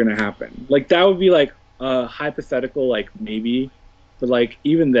never gonna happen. Like that would be like a hypothetical, like maybe, but like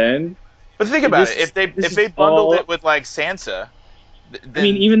even then. But think about this- it. If this they is bundled all- it with like Sansa, then, I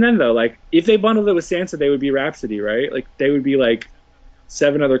mean, even then though, like if they bundled it with Sansa, they would be Rhapsody, right? Like they would be like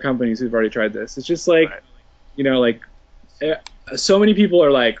 7 other companies who've already tried this. It's just like, Right. you know, like so many people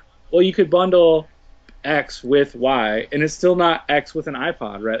are like, well, you could bundle X with Y, and it's still not X with an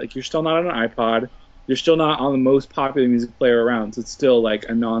iPod, right? Like you're still not on an iPod, you're still not on the most popular music player around. So it's still like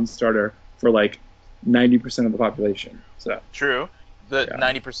a non-starter for like 90% of the population. So true. The Yeah.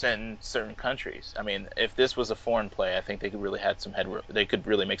 90% in certain countries. I mean, if this was a foreign play, I think they could really had some headroom. They could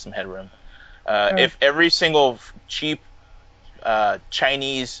really make some headroom. If every single cheap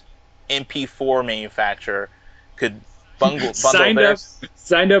Chinese MP4 manufacturer could bundle signed their,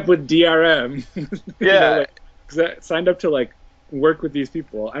 up with DRM. You Yeah. know, like, 'cause signed up to like work with these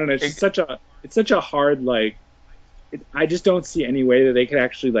people. I don't know. It's just such a hard like. I just don't see any way that they could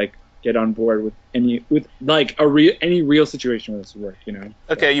actually like get on board with any real situation where this would work. You know.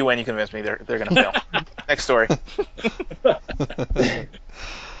 Okay, you win. You convinced me. They're gonna fail. Next story.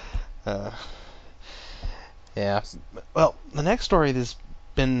 Yeah. Well, the next story that's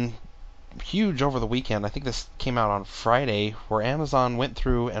been huge over the weekend, I think this came out on Friday, where Amazon went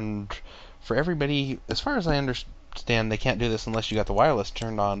through and for everybody, as far as I understand, they can't do this unless you got the wireless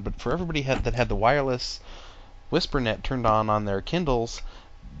turned on, but for everybody that had the wireless WhisperNet turned on their Kindles,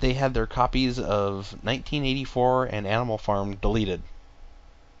 they had their copies of 1984 and Animal Farm deleted.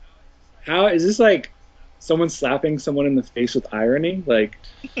 How is this like someone slapping someone in the face with irony? Like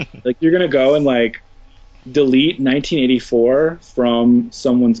you're gonna go and like delete 1984 from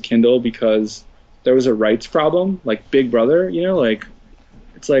someone's Kindle because there was a rights problem, like Big Brother, you know, like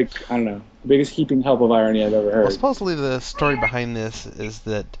it's like I don't know, the biggest heaping help of irony I've ever heard. Well, supposedly the story behind this is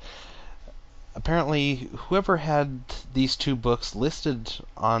that apparently whoever had these 2 books listed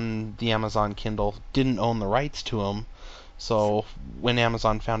on the Amazon Kindle didn't own the rights to them. So when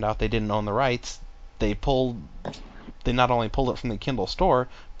Amazon found out they didn't own the rights, they not only pulled it from the Kindle store,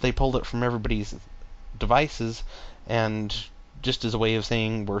 they pulled it from everybody's devices, and just as a way of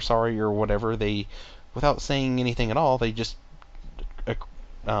saying we're sorry or whatever, they, without saying anything at all, they just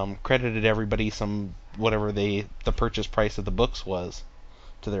credited everybody some whatever the purchase price of the books was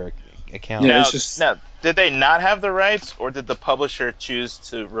to their account. Yeah, Now, it's just- now, did they not have the rights, or did the publisher choose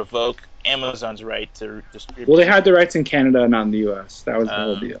to revoke Amazon's right to distribute? Well, they had the rights in Canada, not in the U.S. That was the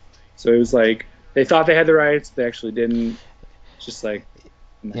whole deal. So it was like they thought they had the rights, they actually didn't. It's just like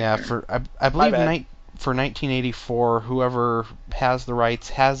Yeah, I believe bad. for 1984, whoever has the rights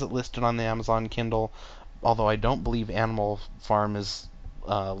has it listed on the Amazon Kindle, although I don't believe Animal Farm is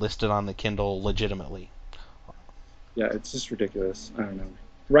listed on the Kindle legitimately. yeah, it's just ridiculous. I don't know.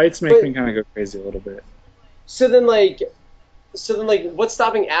 Rights make But- me kind of go crazy a little bit. So then, what's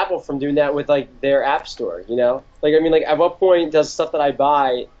stopping Apple from doing that with like their App Store? You know, like I mean, like at what point does stuff that I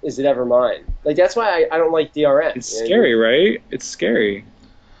buy is it ever mine? Like that's why I don't like DRM. It's you know? scary, right? It's scary.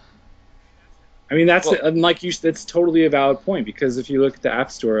 I mean, that's Well- and like that's totally a valid point because if you look at the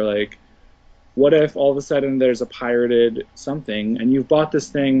App Store, like, what if all of a sudden there's a pirated something and you've bought this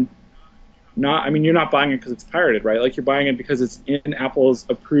thing? I mean, you're not buying it because it's pirated, right? Like you're buying it because it's in Apple's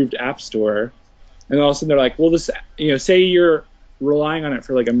approved App Store, and all of a sudden they're like, well, this, you know, say you're relying on it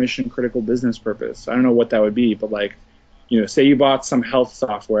for like a mission critical business purpose. I don't know what that would be, but like, you know, say you bought some health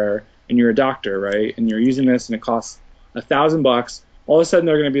software and you're a doctor, right? And you're using this and it costs $1,000. All of a sudden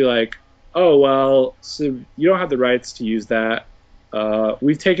they're going to be like, oh, well, so you don't have the rights to use that.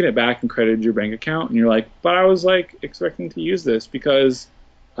 We've taken it back and credited your bank account. And you're like, but I was like expecting to use this because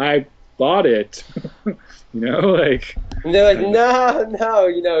I bought it. You know, like And they're like, no,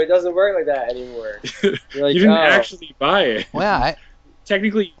 you know, it doesn't work like that anymore. You're like, you didn't oh. actually buy it. Well, yeah,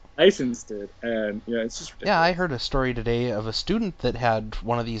 Technically, you licensed it, and yeah, it's just ridiculous. Yeah, I heard a story today of a student that had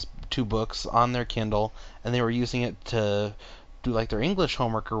one of these 2 books on their Kindle, and they were using it to do like their English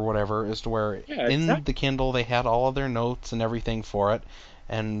homework or whatever, as to where Yeah, in exactly. the Kindle they had all of their notes and everything for it,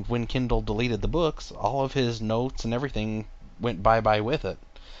 and when Kindle deleted the books, all of his notes and everything went bye-bye with it.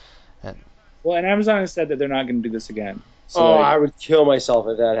 Well, and Amazon has said that they're not going to do this again. So, Oh, like, I would kill myself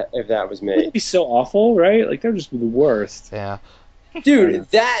if that was it would me, be so awful, right? Like, that would just be the worst. Yeah. dude.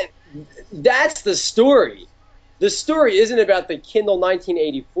 That's the story. The story isn't about the Kindle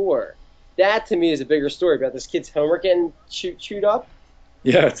 1984. That to me is a bigger story about this kid's homework getting chewed up.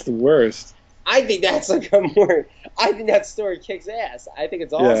 Yeah, it's the worst. I think that's like a more. I think that story kicks ass. I think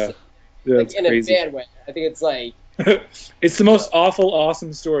it's awesome. Yeah, Like it's in crazy. a bad way. I think it's like It's the most awful,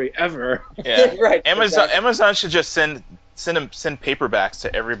 awesome story ever. Yeah. right. Amazon exactly. Amazon should just send paperbacks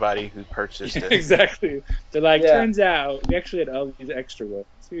to everybody who purchased it. Exactly. They're like, Yeah. turns out we actually had all these extra ones.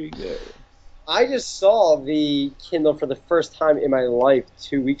 Here you go. I just saw the Kindle for the first time in my life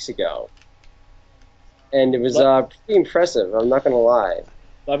 2 weeks ago, and it was pretty impressive. I'm not gonna lie.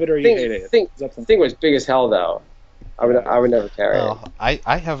 Love it or you Thing, hate it. thing, It's up to- thing was big as hell though. I would never carry it. Well,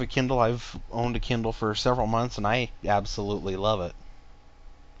 I have a Kindle. I've owned a Kindle for several months, and I absolutely love it.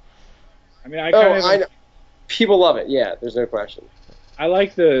 I mean, I Oh, kind of I know. People love it. Yeah, there's no question. I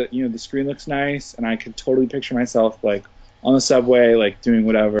like the screen looks nice, and I could totally picture myself like on the subway, like doing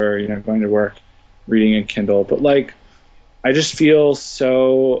whatever, going to work, reading a Kindle. But like, I just feel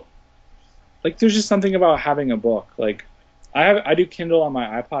so like there's just something about having a book. Like, I do Kindle on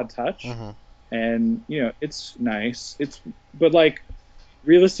my iPod Touch, Hmm. and it's nice. But like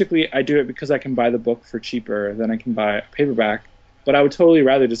realistically, I do it because I can buy the book for cheaper than I can buy a paperback. But I would totally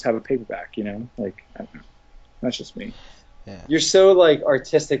rather just have a paperback. Like I don't know. That's just me. You're so like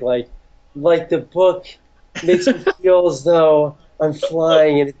artistic, like the book makes me feel as though I'm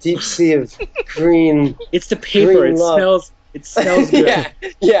flying in a deep sea of green. It's the paper. Green love. It smells good.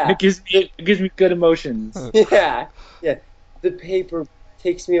 yeah, It gives me good emotions. yeah. The paper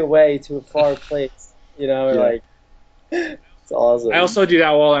takes me away to a far place. Like it's awesome. I also do that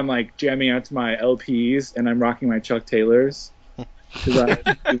while I'm like jamming out to my LPs and I'm rocking my Chuck Taylors because I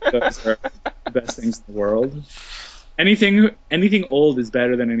think those are the best things in the world. Anything old is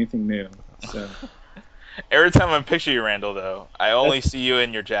better than anything new. So Every time I picture you, Randall, though, I only see you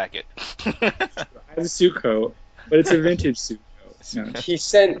in your jacket. I have a suit coat, but it's a vintage suit coat.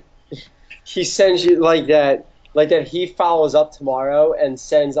 he sends you like that. He follows up tomorrow and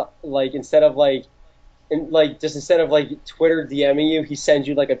sends like instead of like Twitter DMing you, he sends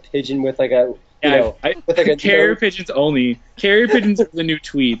you like a pigeon with like a with like a carrier note. pigeons only. Carrier pigeons are the new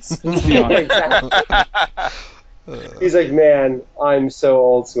tweets. Let's be honest. Exactly. He's like, man, I'm so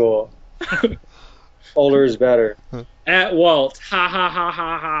old school. Older is better. At Walt. Ha ha ha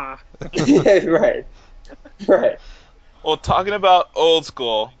ha ha. Right. Well, talking about old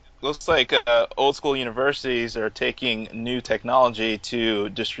school, looks like old school universities are taking new technology to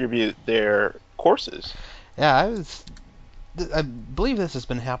distribute their courses. Yeah, I believe this has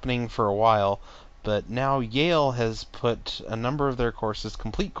been happening for a while, but now Yale has put a number of their courses,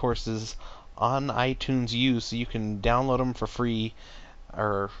 complete courses, on iTunes U, so you can download them for free.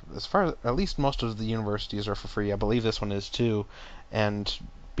 Or as far as at least most of the universities are for free. I believe this one is too, and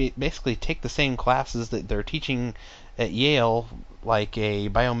basically take the same classes that they're teaching at Yale, like a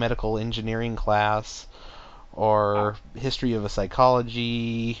biomedical engineering class or history of a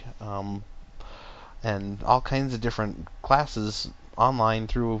psychology, and all kinds of different classes online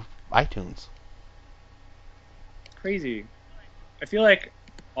through iTunes. Crazy. I feel like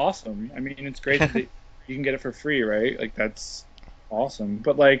awesome. I mean, it's great that you can get it for free, right? Like, that's awesome.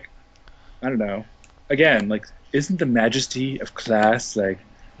 But, like, I don't know. Again, like, isn't the majesty of class, like,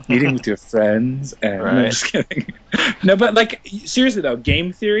 meeting with your friends? And Right. I'm just kidding. No, but, like, seriously, though,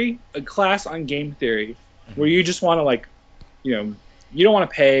 game theory, a class on game theory, where you just want to, like, you don't want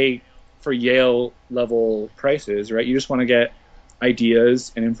to pay for Yale-level prices, right? You just want to get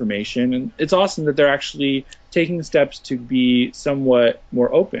ideas and information. And it's awesome that they're actually taking steps to be somewhat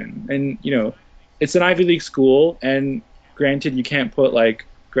more open. And, it's an Ivy League school, and granted, you can't put, like,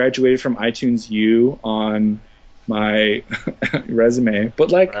 graduated from iTunes U on my resume,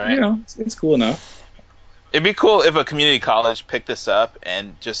 but, like, Right. it's cool enough. It'd be cool if a community college picked this up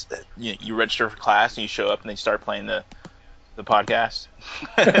and just you register for class and you show up and they start playing the podcast.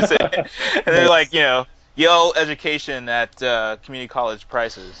 And they're like, Yale education at community college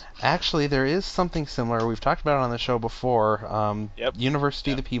prices. Actually, there is something similar. We've talked about it on the show before. Yep.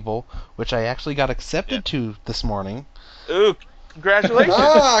 University of the People, which I actually got accepted to this morning. Ooh, congratulations.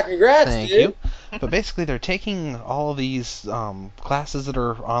 Congrats, Thank dude. you. But basically, they're taking all these classes that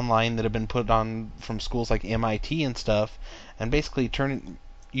are online that have been put on from schools like MIT and stuff, and basically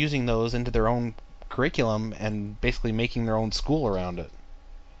using those into their own curriculum and basically making their own school around it.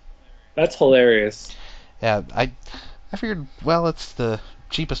 That's hilarious. Yeah, I figured, well, it's the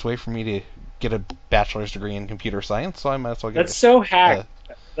cheapest way for me to get a bachelor's degree in computer science, so I might as well get That's so hacked.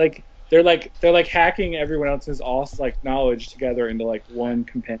 Like, they're like hacking everyone else's like knowledge together into like one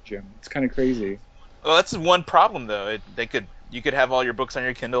compendium. It's kind of crazy. Well, that's one problem though. You could have all your books on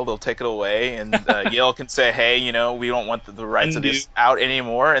your Kindle. They'll take it away, and Yale can say, "Hey, we don't want the rights of this out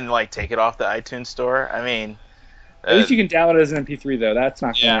anymore," and like take it off the iTunes store. I mean, at least you can download it as an MP3 though. That's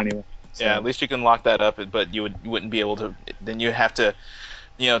not going anywhere. So. Yeah, at least you can lock that up, but you wouldn't be able to. Then you have to,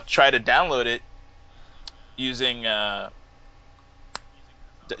 try to download it using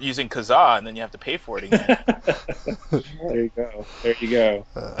Kazaa, and then you have to pay for it again. There you go.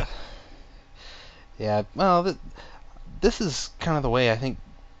 Yeah, well, this is kind of the way I think.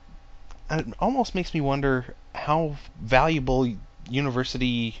 It almost makes me wonder how valuable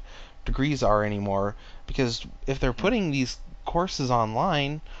university degrees are anymore, because if they're putting these courses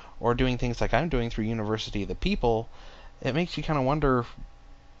online or doing things like I'm doing through University of the People, it makes you kind of wonder,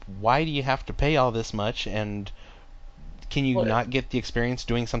 why do you have to pay all this much, and can you not get the experience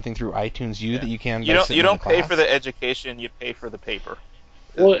doing something through iTunes U that you can? You don't pay for the education, you pay for the paper.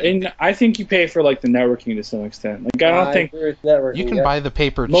 Well, and I think you pay for like the networking to some extent. Like I don't think you can buy the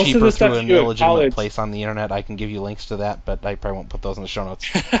paper cheaper through an illegitimate place on the internet. I can give you links to that, but I probably won't put those in the show notes.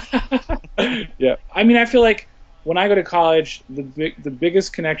 Yeah, I mean, I feel like when I go to college, the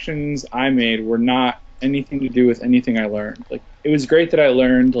biggest connections I made were not anything to do with anything I learned. Like it was great that I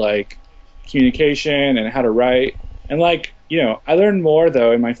learned like communication and how to write, and like I learned more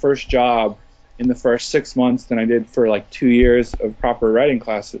though in my first job in the first 6 months than I did for like 2 years of proper writing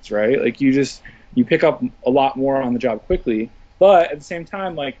classes, right? Like you pick up a lot more on the job quickly. But at the same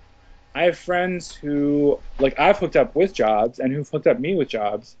time, like I have friends who like I've hooked up with jobs and who've hooked up me with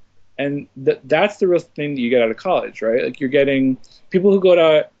jobs, and that's the real thing that you get out of college, right? Like you're getting people who go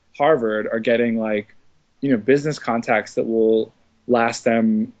to Harvard are getting like business contacts that will last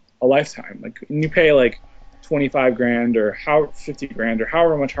them a lifetime. Like when you pay like $25,000 or $50,000 or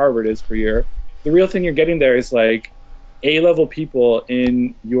however much Harvard is per year, the real thing you're getting there is like A-level people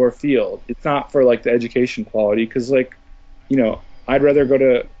in your field. It's not for like the education quality, because like I'd rather go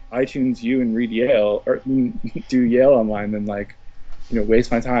to iTunes U and read Yale or do Yale online than like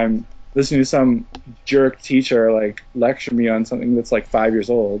waste my time listening to some jerk teacher like lecture me on something that's like 5 years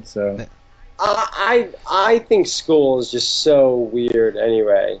old. So I think school is just so weird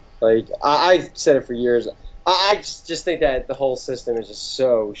anyway. Like I've said it for years. I just think that the whole system is just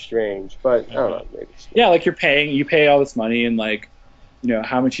so strange, but I don't know. Maybe. Yeah, like you pay all this money, and like,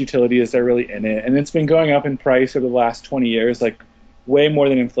 how much utility is there really in it? And it's been going up in price over the last 20 years, like way more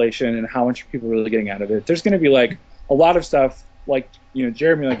than inflation, and how much are people really getting out of it? There's going to be like a lot of stuff, like,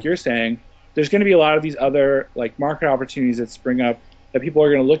 Jeremy, like you're saying, there's going to be a lot of these other like market opportunities that spring up that people are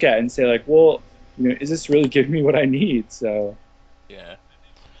going to look at and say like, well, is this really giving me what I need? So. Yeah.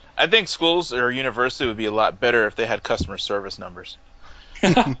 I think schools or university would be a lot better if they had customer service numbers.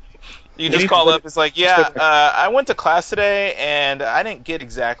 You just call up. It's like, I went to class today and I didn't get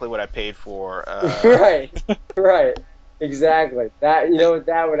exactly what I paid for. Right, exactly. That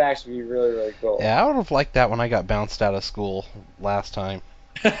that would actually be really, really cool. Yeah, I would have liked that when I got bounced out of school last time.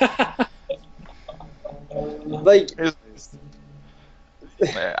 Like,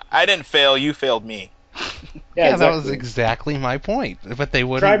 I didn't fail. You failed me. Yeah, exactly. That was exactly my point. But they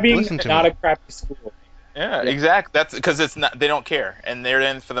wouldn't listen to me. Not a crappy school. Yeah, exactly. That's because it's not. They don't care, and they're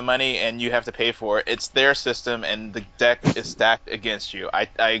in for the money, and you have to pay for it. It's their system, and the deck is stacked against you. I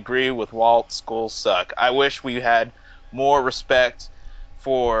agree with Walt. Schools suck. I wish we had more respect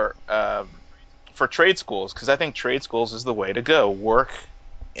for trade schools, because I think trade schools is the way to go. Work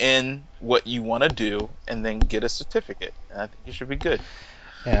in what you want to do, and then get a certificate. And I think you should be good.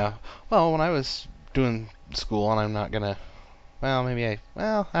 Yeah. Well, when I was doing school, and I'm not gonna. Well, maybe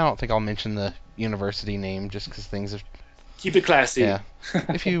I don't think I'll mention the university name just because things are. Keep it classy. Yeah.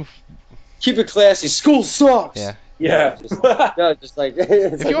 If you. Keep it classy. School sucks. Yeah. Yeah. Just like.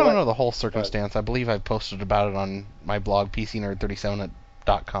 If you want to know the whole circumstance, I believe I posted about it on my blog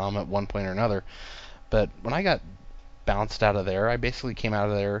PCNerd37.com at one point or another. But when I got bounced out of there, I basically came out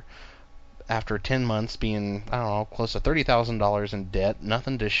of there after 10 months being, I don't know, close to $30,000 in debt,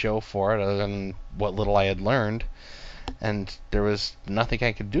 nothing to show for it other than what little I had learned, and there was nothing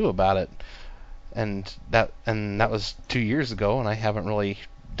I could do about it. And that was 2 years ago, and I haven't really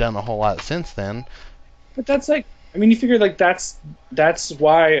done a whole lot since then. But that's like, I mean, you figure like that's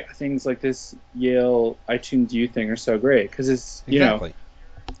why things like this Yale iTunes U thing are so great, because it's exactly.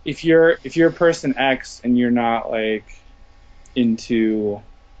 If you're a person X and you're not like into,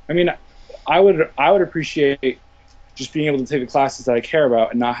 I mean, I would appreciate just being able to take the classes that I care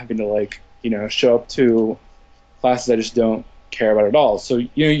about and not having to like show up to classes I just don't care about at all. So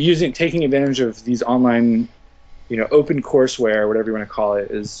taking advantage of these online open courseware, whatever you want to call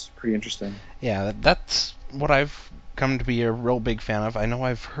it, is pretty interesting. Yeah, that's what I've come to be a real big fan of. I know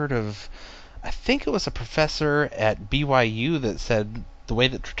I've heard of, I think it was a professor at BYU that said the way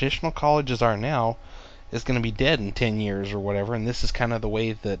that traditional colleges are now is going to be dead in 10 years or whatever, and this is kind of the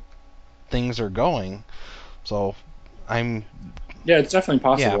way that things are going. So I'm Yeah, it's definitely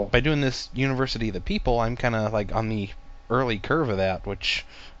yeah, possible. by doing this University of the People, I'm kind of like on the early curve of that, which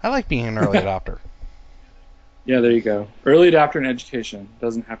I like being an early adopter. Yeah, there you go. Early adopter in education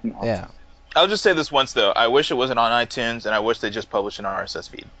doesn't happen often. Yeah. I'll just say this once though. I wish it wasn't on iTunes, and I wish they just published an RSS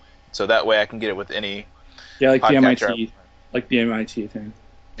feed, so that way I can get it with any. Yeah, like the Podcatcher. MIT thing.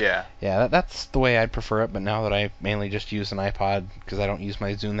 Yeah. Yeah, that's the way I'd prefer it, but now that I mainly just use an iPod because I don't use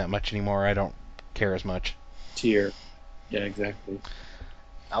my Zune that much anymore, I don't care as much. Tier. Yeah, exactly.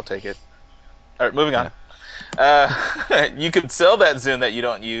 I'll take it. All right, moving on. You could sell that Zune that you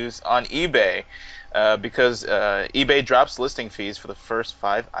don't use on eBay because eBay drops listing fees for the first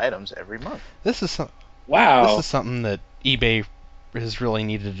 5 items every month. This is Wow. this is something that eBay has really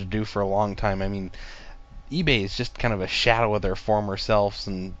needed to do for a long time. I mean, eBay is just kind of a shadow of their former selves,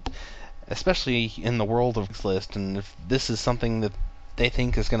 and especially in the world of Craigslist. And if this is something that they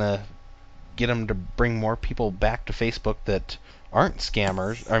think is going to get them to bring more people back to Facebook that aren't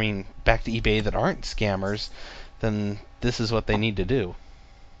scammers, I mean, back to eBay that aren't scammers, then this is what they need to do.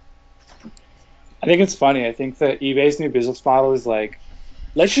 I think it's funny. I think that eBay's new business model is like,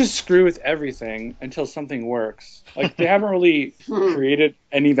 let's just screw with everything until something works. Like, they haven't really created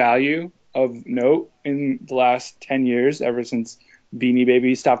any value of note in the last 10 years, ever since Beanie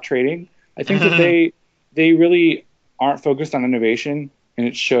Baby stopped trading. I think that they really aren't focused on innovation, and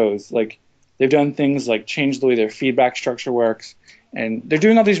it shows. Like, they've done things like change the way their feedback structure works, and they're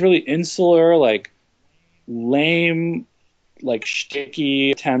doing all these really insular, like, lame, like,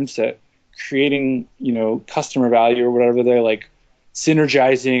 shticky attempts at creating, customer value or whatever. They're like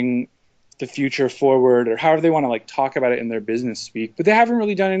synergizing the future forward, or however they want to like talk about it in their business speak, but they haven't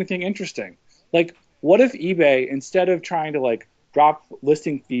really done anything interesting. Like, what if eBay, instead of trying to like drop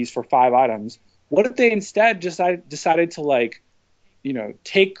listing fees for 5 items, what if they instead decided to like,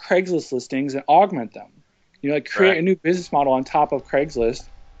 take Craigslist listings and augment them? Like create a new business model on top of Craigslist,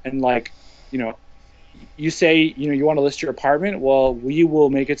 and like, you say, you want to list your apartment. Well, we will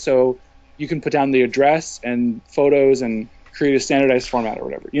make it so you can put down the address and photos and create a standardized format or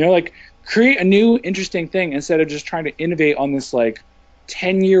whatever. Like create a new interesting thing instead of just trying to innovate on this like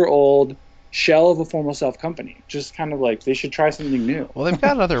 10-year-old shell of a former self company. Just kind of like they should try something new. Well, they've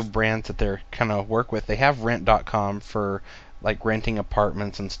got other brands that they're kind of work with. They have Rent.com for like renting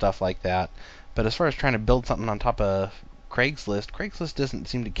apartments and stuff like that. But as far as trying to build something on top of Craigslist doesn't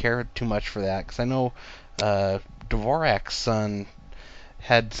seem to care too much for that, because I know Dvorak's son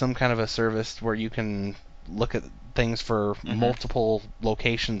had some kind of a service where you can look at things for multiple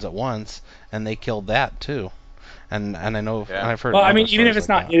locations at once, and they killed that too. And I know I've heard. Well, I mean, even if stories it's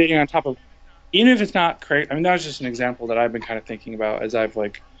like not that. editing on top of, even if it's not crazy. I mean, that was just an example that I've been kind of thinking about as I've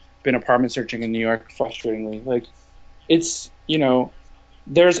like been apartment searching in New York, frustratingly. Like, it's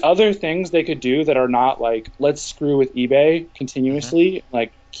there's other things they could do that are not like, let's screw with eBay continuously,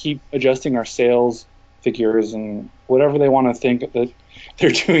 like keep adjusting our sales figures and whatever they want to think that they're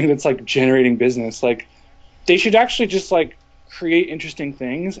doing that's like generating business. Like, they should actually just like create interesting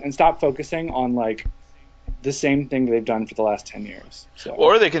things and stop focusing on like the same thing they've done for the last 10 years. So.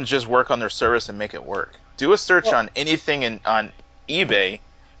 Or they can just work on their service and make it work. Do a search on anything on eBay,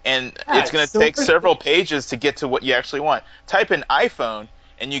 and it's going to take several pages to get to what you actually want. Type in iPhone,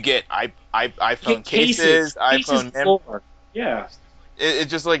 and you get iPhone cases, iPhone. Yeah. It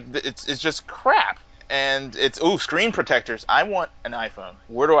just like it's just crap, and it's screen protectors. I want an iPhone.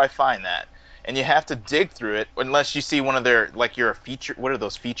 Where do I find that? And you have to dig through it unless you see one of their like you're a feature. What are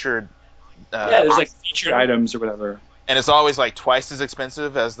those featured? There's like featured items or whatever. And it's always like twice as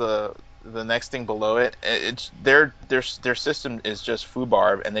expensive as the next thing below it. It's their system is just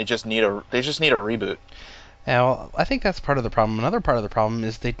foobarb, and they just need a reboot. Yeah, well, I think that's part of the problem. Another part of the problem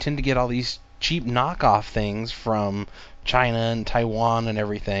is they tend to get all these cheap knockoff things from China and Taiwan and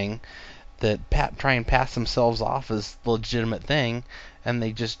everything that try and pass themselves off as the legitimate thing, and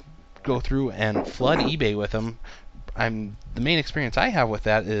they just go through and flood eBay with them. The main experience I have with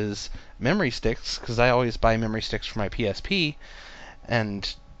that is memory sticks, because I always buy memory sticks for my PSP,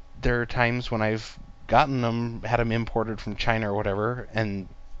 and there are times when I've gotten them, had them imported from China or whatever, and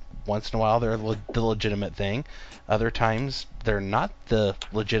once in a while they're the legitimate thing. Other times they're not the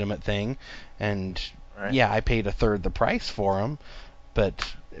legitimate thing, and yeah, I paid a third the price for them,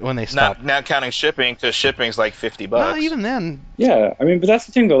 but when they stop... Not counting shipping, because shipping's like $50. Well, even then... Yeah, I mean, but that's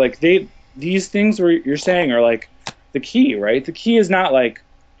the thing, though. Like, these things where you're saying are, like, the key, right? The key is not like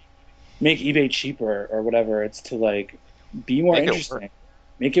make eBay cheaper or whatever. It's to like be more interesting,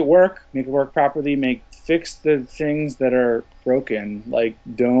 make it work properly, fix the things that are broken. Like,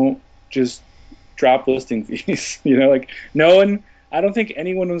 don't just drop listing fees. Like I don't think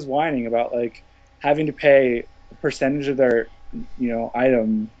anyone was whining about like having to pay a percentage of their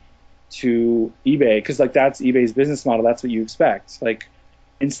item to eBay, because like that's eBay's business model. That's what you expect. Like,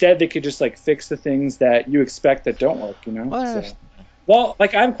 instead they could just like fix the things that you expect that don't work. Well,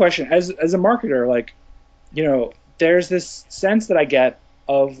 like, I have a question as a marketer. Like, there's this sense that I get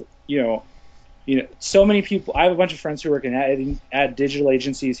of so many people. I have a bunch of friends who work in ad digital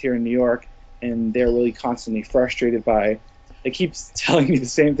agencies here in New York, and they're really constantly frustrated by. They keep telling me the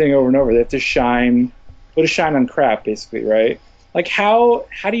same thing over and over. They have to put a shine on crap, basically, right? Like, how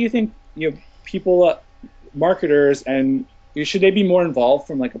do you think people, marketers, and should they be more involved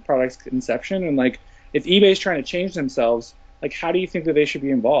from like a product's inception? And like, if eBay's trying to change themselves, like, how do you think that they should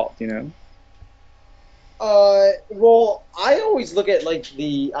be involved? Well, I always look at like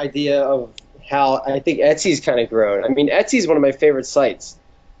the idea of how I think Etsy's kind of grown. I mean, Etsy's one of my favorite sites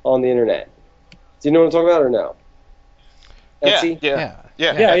on the internet. Do you know what I'm talking about or no? Etsy? Yeah.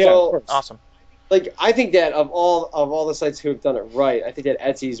 Well, awesome. Like, I think that of all the sites who have done it right, I think that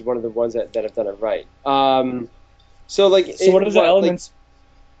Etsy is one of the ones that have done it right. So what are the elements?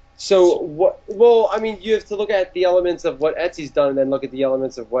 Well, I mean, you have to look at the elements of what Etsy's done and then look at the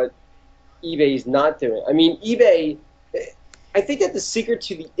elements of what eBay's not doing. I mean, eBay, I think that the secret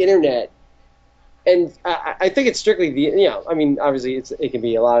to the internet, and I think it's strictly I mean, obviously it can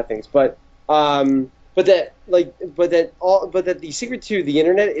be a lot of things, but that the secret to the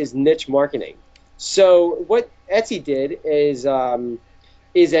internet is niche marketing. So what Etsy did is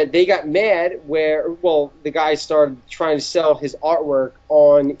that they got mad the guy started trying to sell his artwork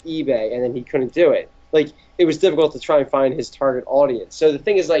on eBay, and then he couldn't do it. Like, it was difficult to try and find his target audience. So the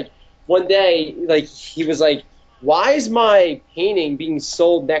thing is, like, one day, like, he was like, why is my painting being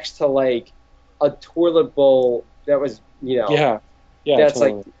sold next to, like, a toilet bowl that was, that's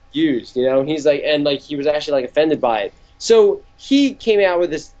totally. Like, used, and he's like, and like, he was actually like offended by it. So he came out with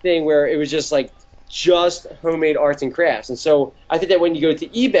this thing where it was just like just homemade arts and crafts. And so I think that when you go to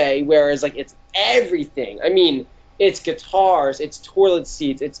eBay, whereas like it's everything. I mean, it's guitars, it's toilet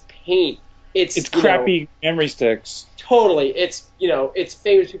seats, it's paint, it's crappy memory sticks. Totally. It's it's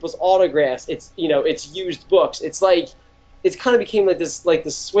famous people's autographs. It's it's used books. It's like it's kind of became like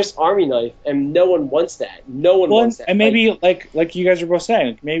the Swiss Army knife, and no one wants that. No one wants that. And maybe like you guys are both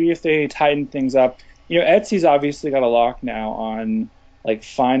saying, maybe if they tighten things up, Etsy's obviously got a lock now on like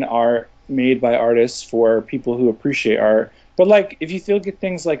fine art made by artists for people who appreciate art. But like, if you look at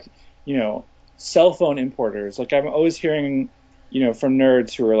things like cell phone importers, like I'm always hearing from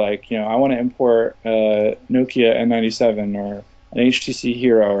nerds who are like, I want to import a Nokia N97 or an HTC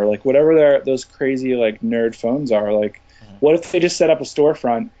Hero or like whatever those crazy like nerd phones are. Like, what if they just set up a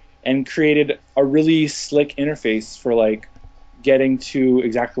storefront and created a really slick interface for like getting to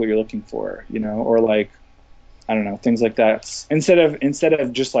exactly what you're looking for, or like, I don't know, things like that, instead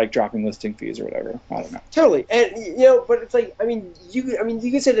of just like dropping listing fees or whatever. I don't know. Totally, and but it's like, you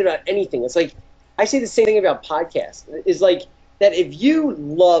can say that about anything. It's like, I say the same thing about podcasts. Is like that if you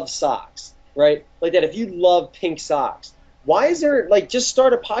love socks, right? Like that if you love pink socks, why is there like just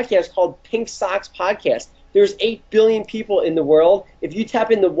start a podcast called Pink Socks Podcast? There's 8 billion people in the world. If you tap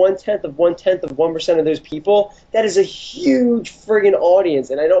into 1/10 of 1% of those people, that is a huge friggin' audience.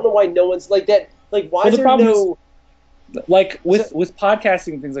 And I don't know why no one's like that. Like, why is there no... Like, with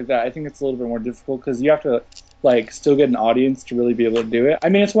podcasting and things like that, I think it's a little bit more difficult because you have to, like, still get an audience to really be able to do it. I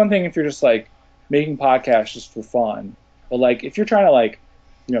mean, it's one thing if you're just, like, making podcasts just for fun. But, like, if you're trying to, like,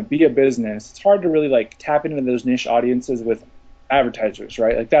 be a business, it's hard to really, like, tap into those niche audiences with advertisers,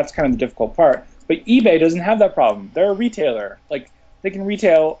 right? Like, that's kind of the difficult part. But eBay doesn't have that problem. They're a retailer. Like, they can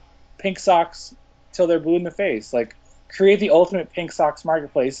retail pink socks till they're blue in the face. Like, create the ultimate pink socks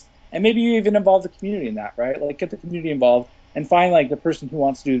marketplace, and maybe you even involve the community in that, right? Like, get the community involved and find, like, the person who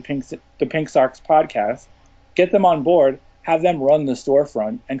wants to do the Pink Socks podcast, get them on board, have them run the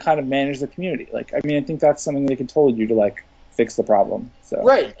storefront, and kind of manage the community. Like, I mean, I think that's something they can totally do to, like, fix the problem. So.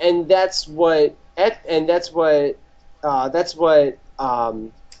 Right, and that's what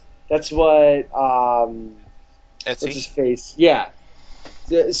what's his face? Yeah.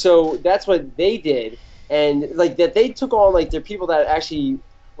 So that's what they did, and like that they took on like their people that actually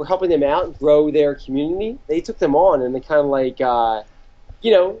were helping them out and grow their community. They took them on, and they kind of like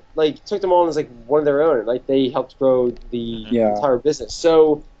like took them on as like one of their own. Like they helped grow the entire business.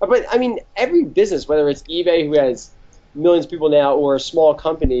 So, but I mean, every business, whether it's eBay, who has millions of people now, or a small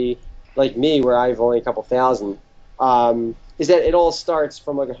company like me, where I have only a couple thousand. is that it all starts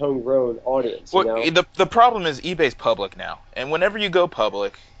from like a homegrown audience. You know? Well, the problem is eBay's public now, and whenever you go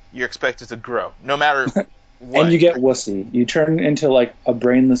public, you're expected to grow, no matter what. And you get wussy. You turn into like a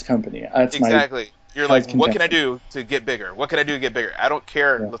brainless company. That's exactly. You're like, contention. what can I do to get bigger? What can I do to get bigger? I don't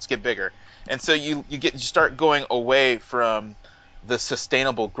care. Yeah. Let's get bigger. And so you start going away from the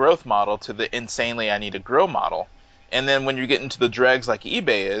sustainable growth model to the insanely I need to grow model. And then when you get into the dregs like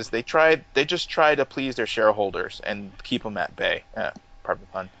eBay is, they just try to please their shareholders and keep them at bay. Pardon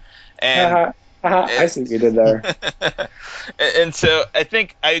the pun. And I see what you did there. and so I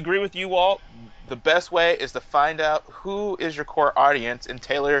think I agree with you, Walt. The best way is to find out who is your core audience and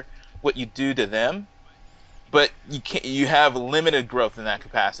tailor what you do to them. But you have limited growth in that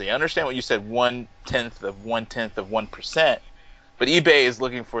capacity. I understand what you said, 1/10 of 1/10 of 1%. But eBay is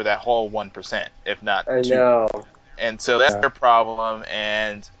looking for that whole 1%, if not 2%. I know. And so that's their problem,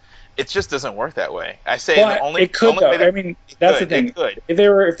 and it just doesn't work that way. I say Well, the only it could only way though. that I mean, that's the thing. It could.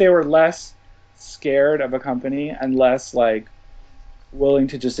 If they were less scared of a company and less like willing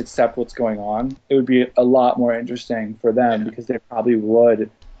to just accept what's going on, it would be a lot more interesting for them because they probably would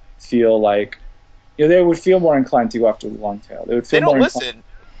feel like, they would feel more inclined to go after the long tail. They would feel They don't more listen.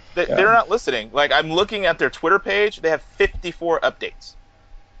 They're not listening. Like, I'm looking at their Twitter page. They have 54 updates.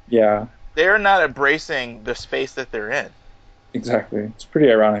 Yeah, They're not embracing the space that they're in. exactly. It's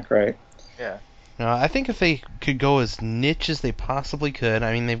pretty ironic, right? Yeah. I think if they could go as niche as they possibly could,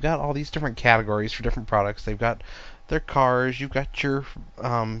 I mean, they've got all these different categories for different products. They've got their cars, you've got your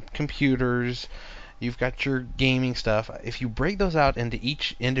computers, you've got your gaming stuff. If you break those out into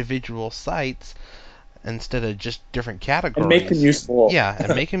each individual sites instead of just different categories, And make them useful. yeah,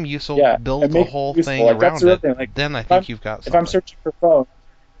 and make them useful, Yeah, build and the make whole them useful. thing Like, that's around the real it, thing. Like, then I if think I'm- you've got If something. I'm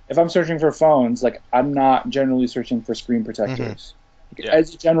searching for phones, like I'm not generally searching for screen protectors. Like, Yeah.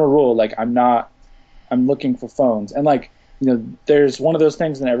 as a general rule, like I'm looking for phones. And like, there's one of those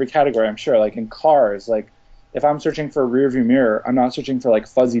things in every category, I'm sure. Like in cars, like if I'm searching for a rear view mirror, I'm not searching for like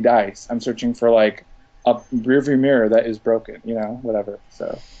fuzzy dice. I'm searching for like a rear view mirror that is broken, whatever.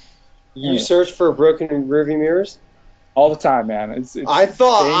 So You search for broken rearview mirrors? all the time, man. It's I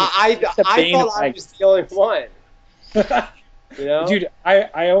thought it's the I bane thought of I life. was the only one. You know? Dude,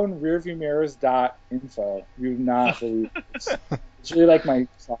 I own rearviewmirrors.info. You would not believe this. It's really like my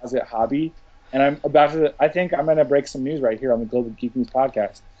closet hobby, and I think I'm gonna break some news right here on the Global Geek News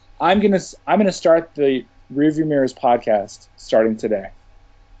podcast. I'm gonna start the Rearview Mirrors podcast starting today.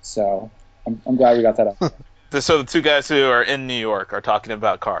 So I'm glad we got that up. So the two guys who are in New York are talking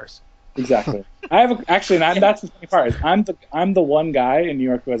about cars. Exactly. That's the funny part. Is I'm the one guy in New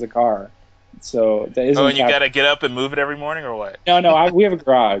York who has a car. So that isn't. Oh, and you got to get up and move it every morning, or what? No. We have a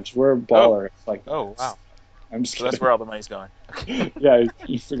garage. We're ballers. Like. Oh, wow. I'm just So kidding. that's where all the money's going. Yeah,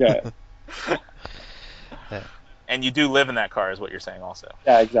 you forget. And you do live in that car, is what you're saying, also.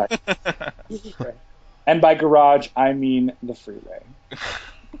 Yeah, exactly. And by garage, I mean the freeway.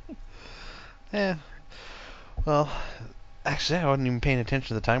 Yeah. Well, actually, I wasn't even paying attention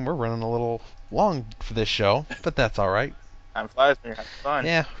to the time. We're running a little long for this show, but that's all right. Time flies when you're having fun.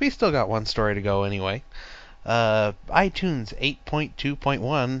 Yeah, we still got one story to go anyway. iTunes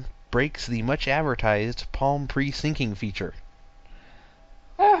 8.2.1 breaks the much advertised Palm pre-syncing feature.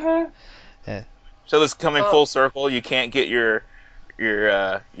 So this is coming full circle. You can't get your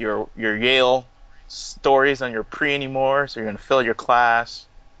Yale stories on your pre anymore, so you're gonna fail your class.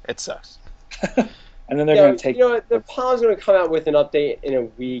 It sucks. And then they're going to take. The Palm's going to come out with an update in a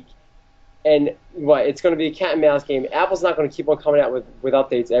week, and it's going to be a cat and mouse game. Apple's not going to keep on coming out with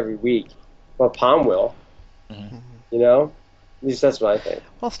updates every week, but Palm will. Mhm. At least that's what I think.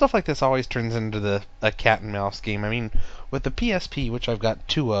 Well, stuff like this always turns into a cat and mouse game. I mean, with the PSP, which I've got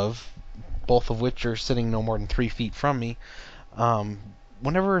two of, both of which are sitting no more than 3 feet from me,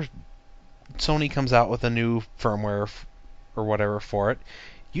 whenever Sony comes out with a new firmware or whatever for it,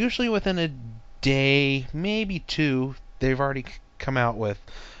 usually within a day, maybe two, they've already come out with,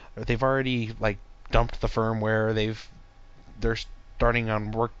 or they've already like dumped the firmware. They're starting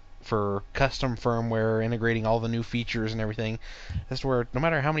on work for custom firmware, integrating all the new features and everything. As to where no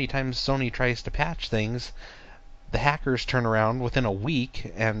matter how many times Sony tries to patch things, the hackers turn around within a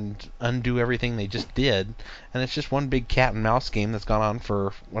week and undo everything they just did, and it's just one big cat and mouse game that's gone on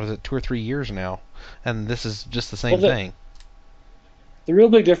for 2 or 3 years now, and this is just the same thing. The real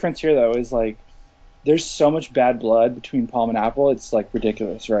big difference here, though, is like there's so much bad blood between Palm and Apple. It's like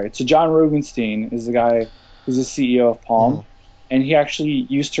ridiculous, right? So John Rubenstein is the guy who's the CEO of Palm, and he actually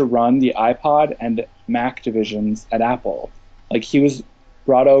used to run the iPod and Mac divisions at Apple. Like he was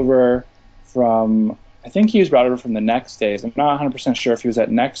brought over from, I think he was brought over from the Next days. I'm not 100% sure if he was at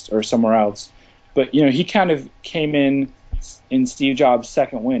Next or somewhere else, but he kind of came in Steve Jobs'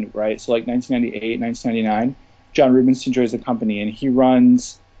 second wind, right? So like 1998, 1999, John Rubinstein joins the company, and he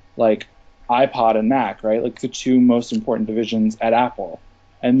runs like iPod and Mac, right? Like the two most important divisions at Apple.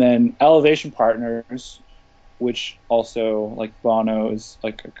 And then Elevation Partners, which also like Bono is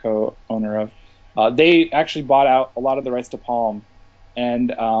like a co-owner of, they actually bought out a lot of the rights to Palm, and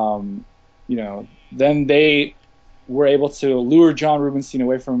then they were able to lure John Rubinstein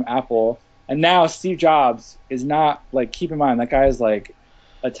away from Apple. And now Steve Jobs is not, like, keep in mind, that guy is like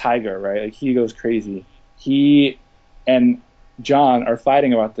a tiger, right? Like, he goes crazy. He and John are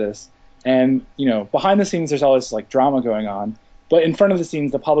fighting about this. And, behind the scenes, there's all this, like, drama going on. But in front of the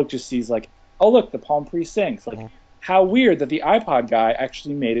scenes, the public just sees, like, oh, look, the Palm Pre syncs. Like, how weird that the iPod guy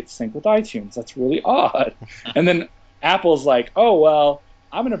actually made it sync with iTunes. That's really odd. And then Apple's like, oh, well,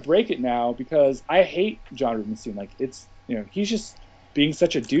 I'm going to break it now because I hate John Rubinstein. Like, it's, he's just being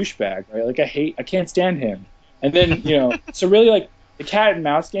such a douchebag, right? Like, I can't stand him. And then, so really, like, the cat and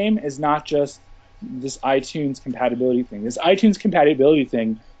mouse game is not just this iTunes compatibility thing. This iTunes compatibility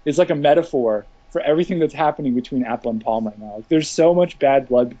thing is like a metaphor for everything that's happening between Apple and Palm right now. Like, there's so much bad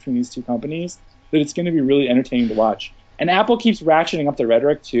blood between these two companies that it's going to be really entertaining to watch. And Apple keeps ratcheting up their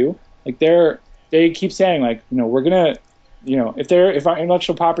rhetoric too. Like, they keep saying, like, we're gonna, if our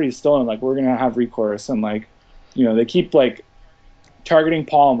intellectual property is stolen, like, we're gonna have recourse, and like, they keep like targeting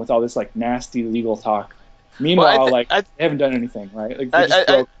Palm with all this like nasty legal talk. Meanwhile, they haven't done anything, right? Like, they just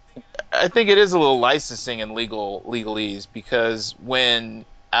broke. I think it is a little licensing and legalese, because when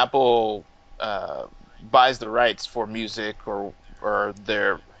Apple buys the rights for music or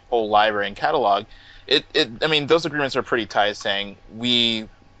their whole library and catalog, I mean, those agreements are pretty tight, saying we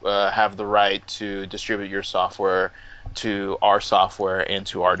have the right to distribute your software to our software and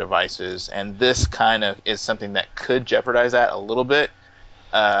to our devices, and this kind of is something that could jeopardize that a little bit.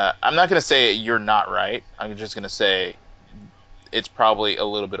 I'm not going to say you're not right. I'm just going to say it's probably a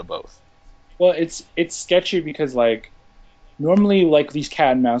little bit of both. Well, it's sketchy because, like, normally, like, these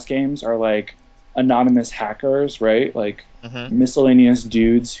cat and mouse games are like anonymous hackers, right? Like, miscellaneous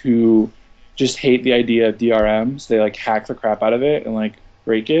dudes who just hate the idea of DRMs. They like hack the crap out of it and like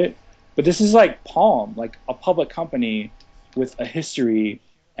break it. But this is like Palm, like a public company with a history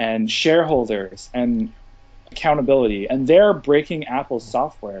and shareholders and accountability, and they're breaking Apple's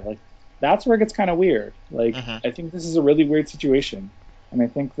software. Like, that's where it gets kind of weird. Like, I think this is a really weird situation, and I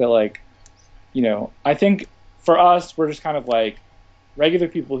think that, like, I think for us, we're just kind of like regular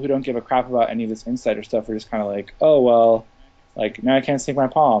people who don't give a crap about any of this insider stuff. We're just kind of like, oh, well, like, now I can't sync my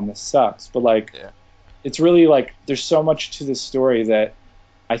Palm. This sucks. But like, it's really like there's so much to this story that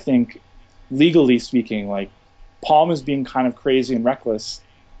I think, legally speaking, like, Palm is being kind of crazy and reckless,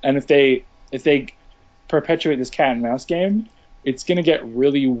 and if they perpetuate this cat and mouse game, it's going to get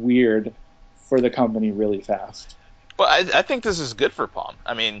really weird for the company really fast. Well, I think this is good for Palm.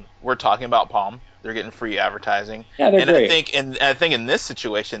 I mean, we're talking about Palm. They're getting free advertising. Yeah, they're great. I think in this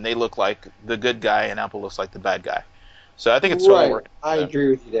situation, they look like the good guy, and Apple looks like the bad guy. So I think it's totally working. I agree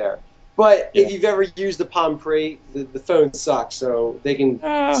with you there. But if you've ever used the Palm Pre, the phone sucks, so they can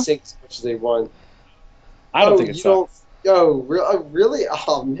sync as much as they want. I don't think it sucks. Oh, really?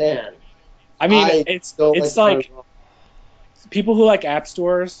 Oh, man. I mean, it's like people who like app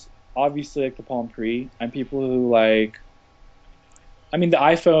stores obviously like the Palm Pre, and people who like, I mean, the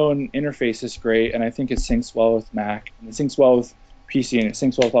iPhone interface is great, and I think it syncs well with Mac, and it syncs well with PC, and it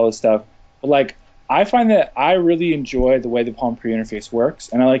syncs well with all this stuff. But like, I find that I really enjoy the way the Palm Pre interface works,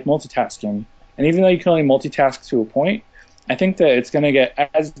 and I like multitasking. And even though you can only multitask to a point, I think that it's going to get,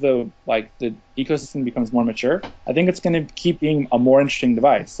 as the ecosystem becomes more mature, I think it's going to keep being a more interesting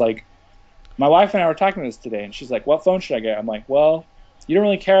device. Like, my wife and I were talking about this today, and she's like, what phone should I get? I'm like, well, you don't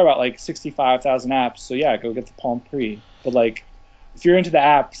really care about like 65,000 apps, so yeah, go get the Palm Pre. But like, if you're into the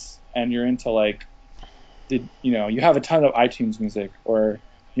apps and you're into like, you have a ton of iTunes music or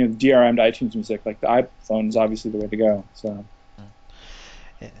DRM'd iTunes music, like the iPhone is obviously the way to go. So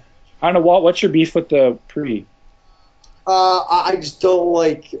I don't know, Walt, what's your beef with the Pre? I just don't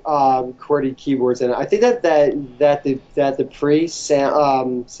like QWERTY keyboards, and I think that the Pre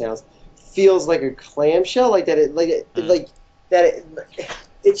sounds feels like a clamshell, like that.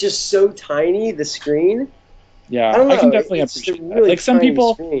 It's just so tiny, the screen. Yeah, I don't know. I can definitely appreciate that. Like, some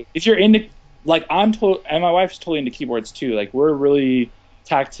people, if you're into, like, and my wife's totally into keyboards too. Like, we're really,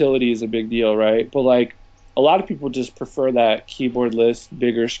 tactility is a big deal, right? But like, a lot of people just prefer that keyboardless,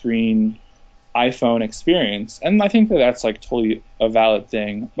 bigger screen iPhone experience, and I think that that's like totally a valid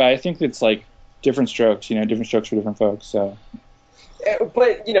thing. But I think it's like different strokes, different strokes for different folks. So.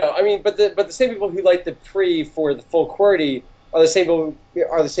 But but the same people who like the Pre for the full QWERTY are the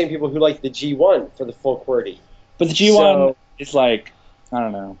same people who like the G1 for the full QWERTY. But the G1 is like, I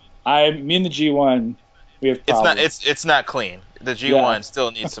don't know. Me and the G1, we have problems. It's not clean. The G1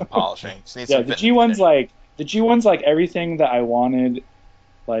 still needs some polishing. The G1's like everything that I wanted,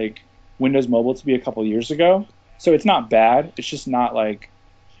 like Windows Mobile to be a couple years ago. So it's not bad. It's just not like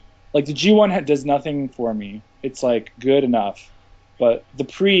the G1 does nothing for me. It's like good enough. But the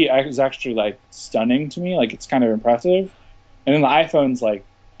Pre is actually like stunning to me. Like it's kind of impressive. And then the iPhone's like,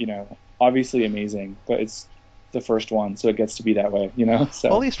 obviously amazing, but it's the first one, so it gets to be that way, So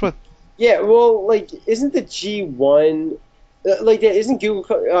Well, at least with isn't the G1 isn't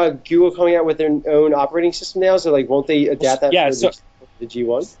Google coming out with their own operating system now? So won't they adapt that for the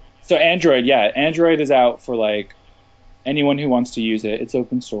G1? So Android is out for like anyone who wants to use it. It's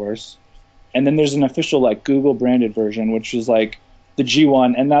open source, and then there's an official like Google branded version, which is like the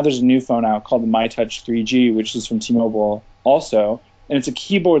G1, and now there's a new phone out called the MyTouch 3G, which is from T-Mobile also, and it's a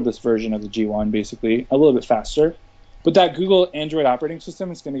keyboardless version of the G1, basically a little bit faster. But that Google Android operating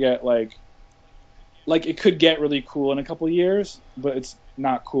system is going to get like it could get really cool in a couple years, but it's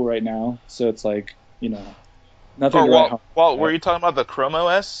not cool right now. So it's like nothing. Walt, were you talking about the Chrome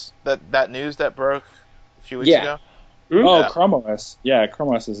OS that news that broke a few weeks ago? Mm-hmm. Oh, yeah. Chrome OS. Yeah,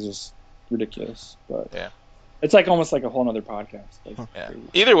 Chrome OS is just ridiculous, but yeah. It's like almost like a whole other podcast. Yeah.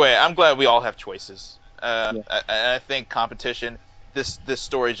 Either way, I'm glad we all have choices. I think competition. This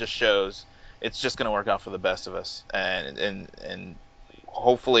story just shows it's just going to work out for the best of us, and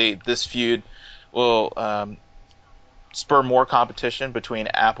hopefully this feud will spur more competition between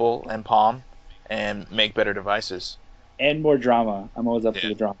Apple and Palm, and make better devices. And more drama. I'm always up for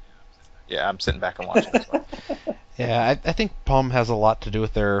the drama. Yeah, I'm sitting back and watching this one. Yeah, I think Palm has a lot to do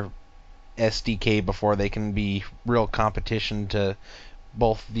with their SDK before they can be real competition to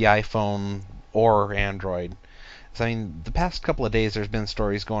both the iPhone or Android. So, I mean, the past couple of days there's been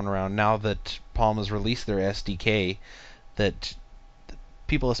stories going around now that Palm has released their SDK that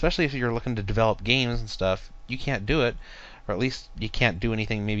people, especially if you're looking to develop games and stuff, you can't do it, or at least you can't do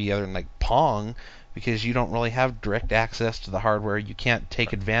anything maybe other than like Pong, because you don't really have direct access to the hardware. You can't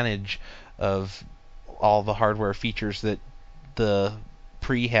take advantage of all the hardware features that the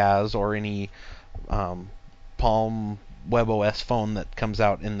Pre has, or any Palm WebOS phone that comes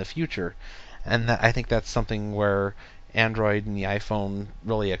out in the future. And I think that's something where Android and the iPhone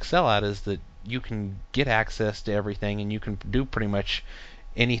really excel at, is that you can get access to everything, and you can do pretty much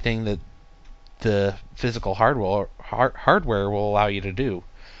anything that the physical hardware will allow you to do.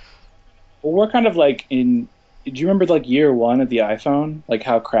 Well, we're kind of like do you remember like year one of the iPhone, like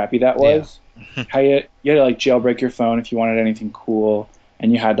how crappy that was? Yeah. How you had to like jailbreak your phone if you wanted anything cool,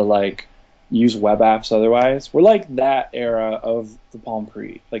 and you had to like use web apps otherwise. We're like that era of the Palm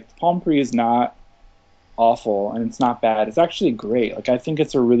Pre. Like the Palm Pre is not awful, and it's not bad. It's actually great. Like I think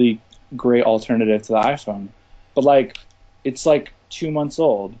it's a really great alternative to the iPhone. But like it's like 2 months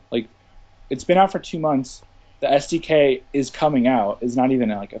old. Like it's been out for 2 months. The SDK is coming out. It's not even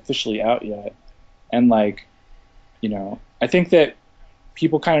like officially out yet. And like, I think that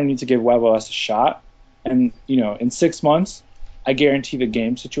people kind of need to give WebOS a shot. And in 6 months, I guarantee the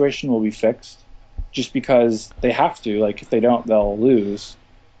game situation will be fixed, just because they have to. Like if they don't, they'll lose.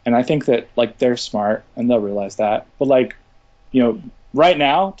 And I think that like they're smart and they'll realize that. But like, right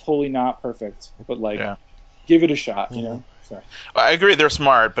now, totally not perfect. But like, give it a shot. So. I agree, they're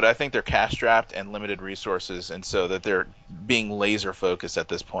smart, but I think they're cash strapped and limited resources, and so that they're being laser focused at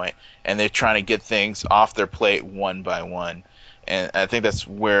this point, and they're trying to get things off their plate one by one. And I think that's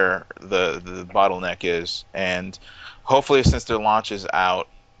where the bottleneck is. And hopefully, since their launch is out,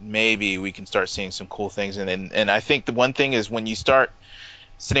 maybe we can start seeing some cool things. And I think the one thing is, when you start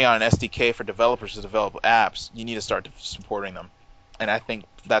sitting on an SDK for developers to develop apps, you need to start supporting them. And I think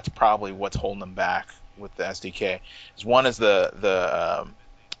that's probably what's holding them back with the SDK. One is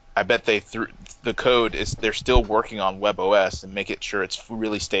I bet the code is, they're still working on WebOS and make it sure it's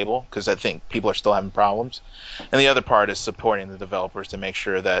really stable, because I think people are still having problems. And the other part is supporting the developers to make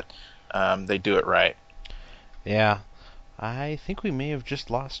sure that they do it right. Yeah. I think we may have just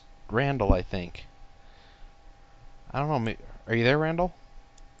lost Randall, I think. I don't know. Are you there, Randall?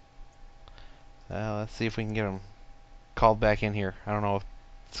 Let's see if we can get him called back in here. I don't know if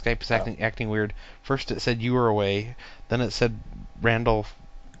Skype is acting weird. First it said you were away, then it said Randall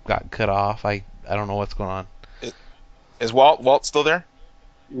got cut off. I don't know what's going on. Is Walt still there?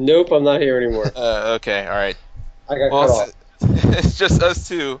 Nope, I'm not here anymore. Okay, all right. I got cut off. It's just us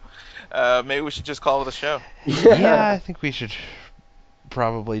two. Maybe we should just call it a show. Yeah, I think we should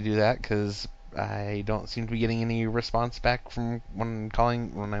probably do that, because I don't seem to be getting any response back from when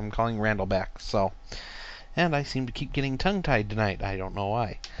I'm calling Randall back. So And I seem to keep getting tongue-tied tonight. I don't know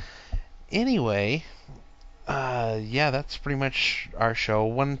why. Anyway, yeah, that's pretty much our show.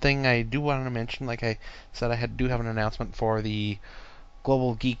 One thing I do want to mention, like I said, do have an announcement for the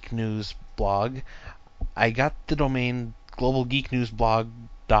Global Geek News blog. I got the domain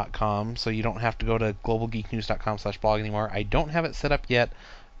globalgeeknewsblog.com, so you don't have to go to globalgeeknews.com/blog anymore. I don't have it set up yet.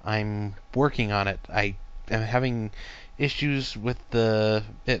 I'm working on it. I am having issues with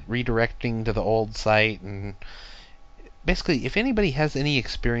it redirecting to the old site, and basically, if anybody has any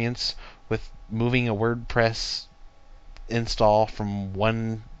experience with moving a WordPress install from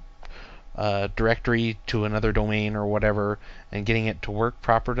one directory to another domain or whatever and getting it to work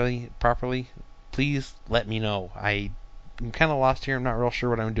properly, please let me know. I'm kind of lost here. I'm not real sure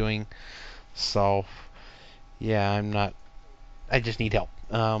what I'm doing. So, yeah, I just need help.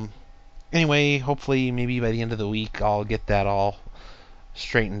 Anyway, hopefully maybe by the end of the week I'll get that all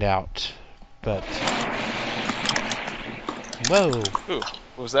straightened out. But, whoa. Ooh,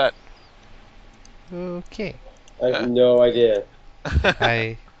 what was that? Okay. I have no idea.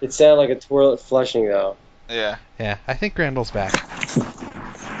 It sounded like a toilet flushing, though. Yeah. Yeah, I think Randall's back.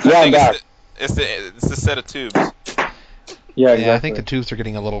 Yeah, I'm back. It's the set of tubes. Yeah, exactly. Yeah, I think the tubes are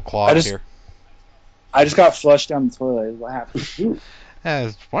getting a little clogged here. I just got flushed down the toilet. What happened? I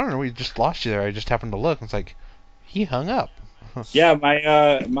was wondering, we just lost you there. I just happened to look, and it's like, he hung up. Yeah,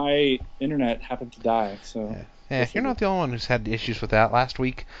 my internet happened to die. So Yeah, you're not the only one who's had issues with that. Last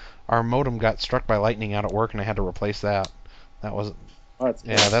week, our modem got struck by lightning out at work, and I had to replace that. That wasn't.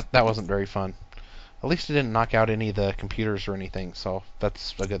 That wasn't very fun. At least it didn't knock out any of the computers or anything, so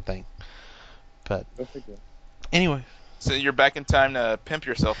that's a good thing. But anyway, so you're back in time to pimp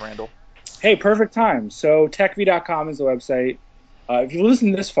yourself, Randall. Hey, perfect time. So techv.com is the website. If you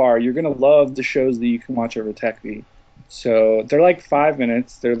listen this far, you're going to love the shows that you can watch over TechV. So they're like 5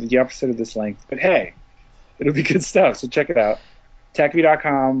 minutes. They're the opposite of this length. But hey, it'll be good stuff. So check it out.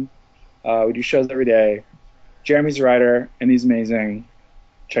 techv.com. We do shows every day. Jeremy's a writer, and he's amazing.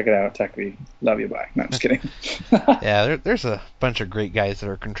 Check it out, TechV. Love you, bye. No, I'm just kidding. Yeah, there's a bunch of great guys that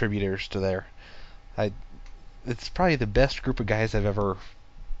are contributors to there. It's probably the best group of guys I've ever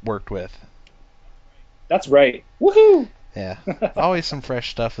worked with. That's right. Woohoo! Yeah, always some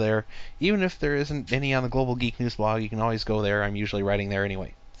fresh stuff there. Even if there isn't any on the Global Geek News blog, you can always go there. I'm usually writing there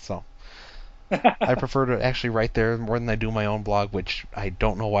anyway. So I prefer to actually write there more than I do my own blog, which I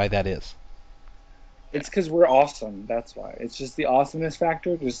don't know why that is. It's because we're awesome. That's why. It's just the awesomeness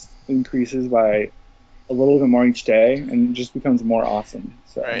factor just increases by a little bit more each day, and it just becomes more awesome.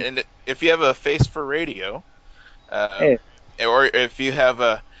 So. Right, and if you have a face for radio, hey. or if you have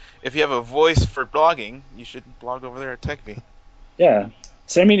a voice for blogging, you should blog over there at TechV. Yeah,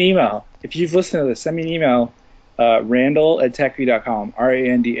 send me an email. If you've listened to this, send me an email. Randall@techv.com.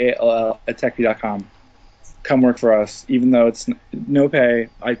 RANDALL@techv.com. Come work for us, even though it's no pay.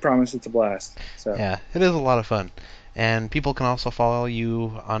 I promise it's a blast. So. Yeah, it is a lot of fun. And people can also follow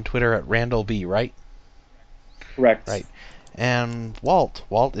you on Twitter at RandallB, right? Correct. Right. And Walt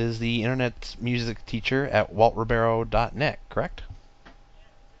is the internet music teacher at waltribeiro.net, correct?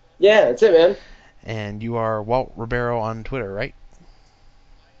 Yeah, that's it, man. And you are Walt Ribeiro on Twitter, right?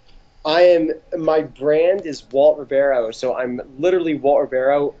 My brand is Walt Ribeiro, so I'm literally Walt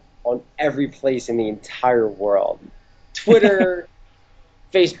Ribeiro on every place in the entire world. Twitter,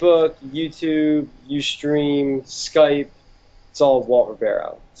 Facebook, YouTube, Ustream, Skype, it's all Walt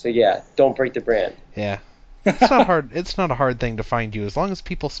Ribeiro. So yeah, don't break the brand. Yeah. It's not hard. It's not a hard thing to find you as long as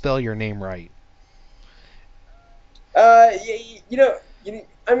people spell your name right.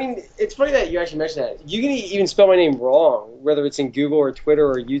 I mean, it's funny that you actually mentioned that. You can even spell my name wrong, whether it's in Google or Twitter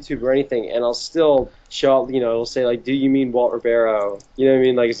or YouTube or anything, and I'll still show up, it'll say, like, do you mean Walt Ribeiro? You know what I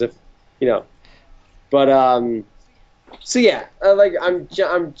mean? Like, as if, But, so yeah, I'm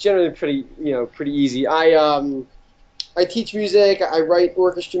generally pretty easy. I teach music, I write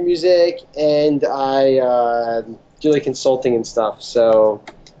orchestra music, and I do, like, consulting and stuff. So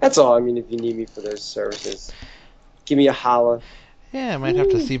that's all. I mean, if you need me for those services, give me a holla. Yeah, I might have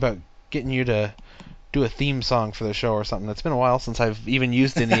to see about getting you to do a theme song for the show or something. It's been a while since I've even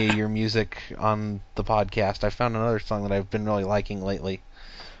used any of your music on the podcast. I found another song that I've been really liking lately.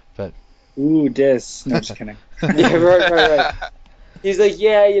 But ooh, diss. No, just kidding. Yeah, right. He's like,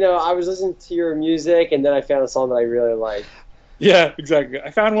 yeah, I was listening to your music, and then I found a song that I really like. Yeah, exactly. I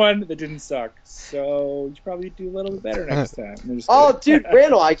found one that didn't suck, so you should probably do a little bit better next time. Oh, dude,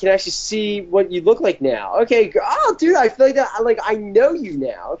 Randall, I can actually see what you look like now. Okay, oh, dude, I feel like that. I know you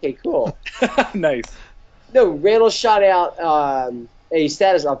now. Okay, cool. Nice. No, Randall shot out a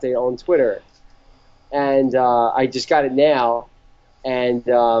status update on Twitter, and I just got it now, and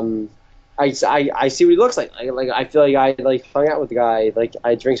I see what he looks like. I feel like I like hung out with the guy. Like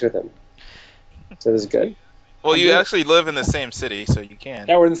I had drinks with him. So this is good. Well, you good. actually live in the same city, so you can.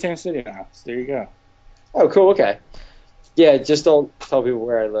 Yeah, we're in the same city now. So there you go. Oh, cool. Okay. Yeah, just don't tell people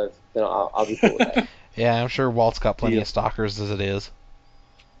where I live. Then I'll be cool with that. Yeah, I'm sure Walt's got plenty Yeah. of stalkers as it is.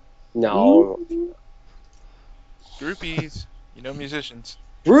 No. Groupies, musicians.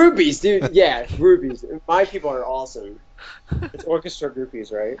 Groupies, dude. Yeah, groupies. My people are awesome. It's orchestra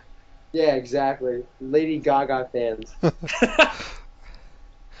groupies, right? Yeah, exactly. Lady Gaga fans.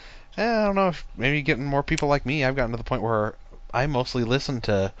 I don't know if maybe getting more people like me. I've gotten to the point where I mostly listen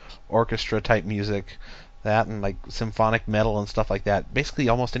to orchestra type music, that and like symphonic metal and stuff like that. Basically,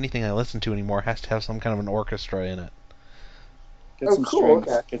 almost anything I listen to anymore has to have some kind of an orchestra in it. Get Oh, some cool, strings.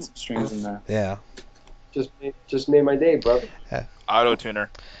 okay. Get some strings in there. Yeah. Just made my day, bro. Auto tuner.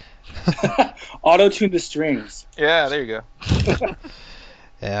 Auto tune the strings. Yeah, there you go.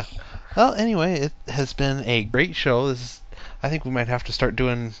 Yeah. Well, anyway, it has been a great show. I think we might have to start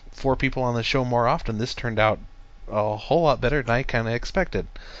doing 4 people on the show more often. This turned out a whole lot better than I kind of expected.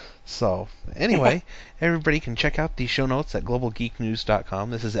 So, anyway, everybody can check out the show notes at globalgeeknews.com.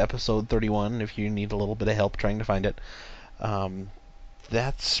 This is episode 31 if you need a little bit of help trying to find it.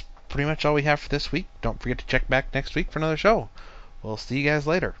 That's pretty much all we have for this week. Don't forget to check back next week for another show. We'll see you guys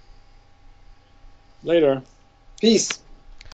later. Later. Peace.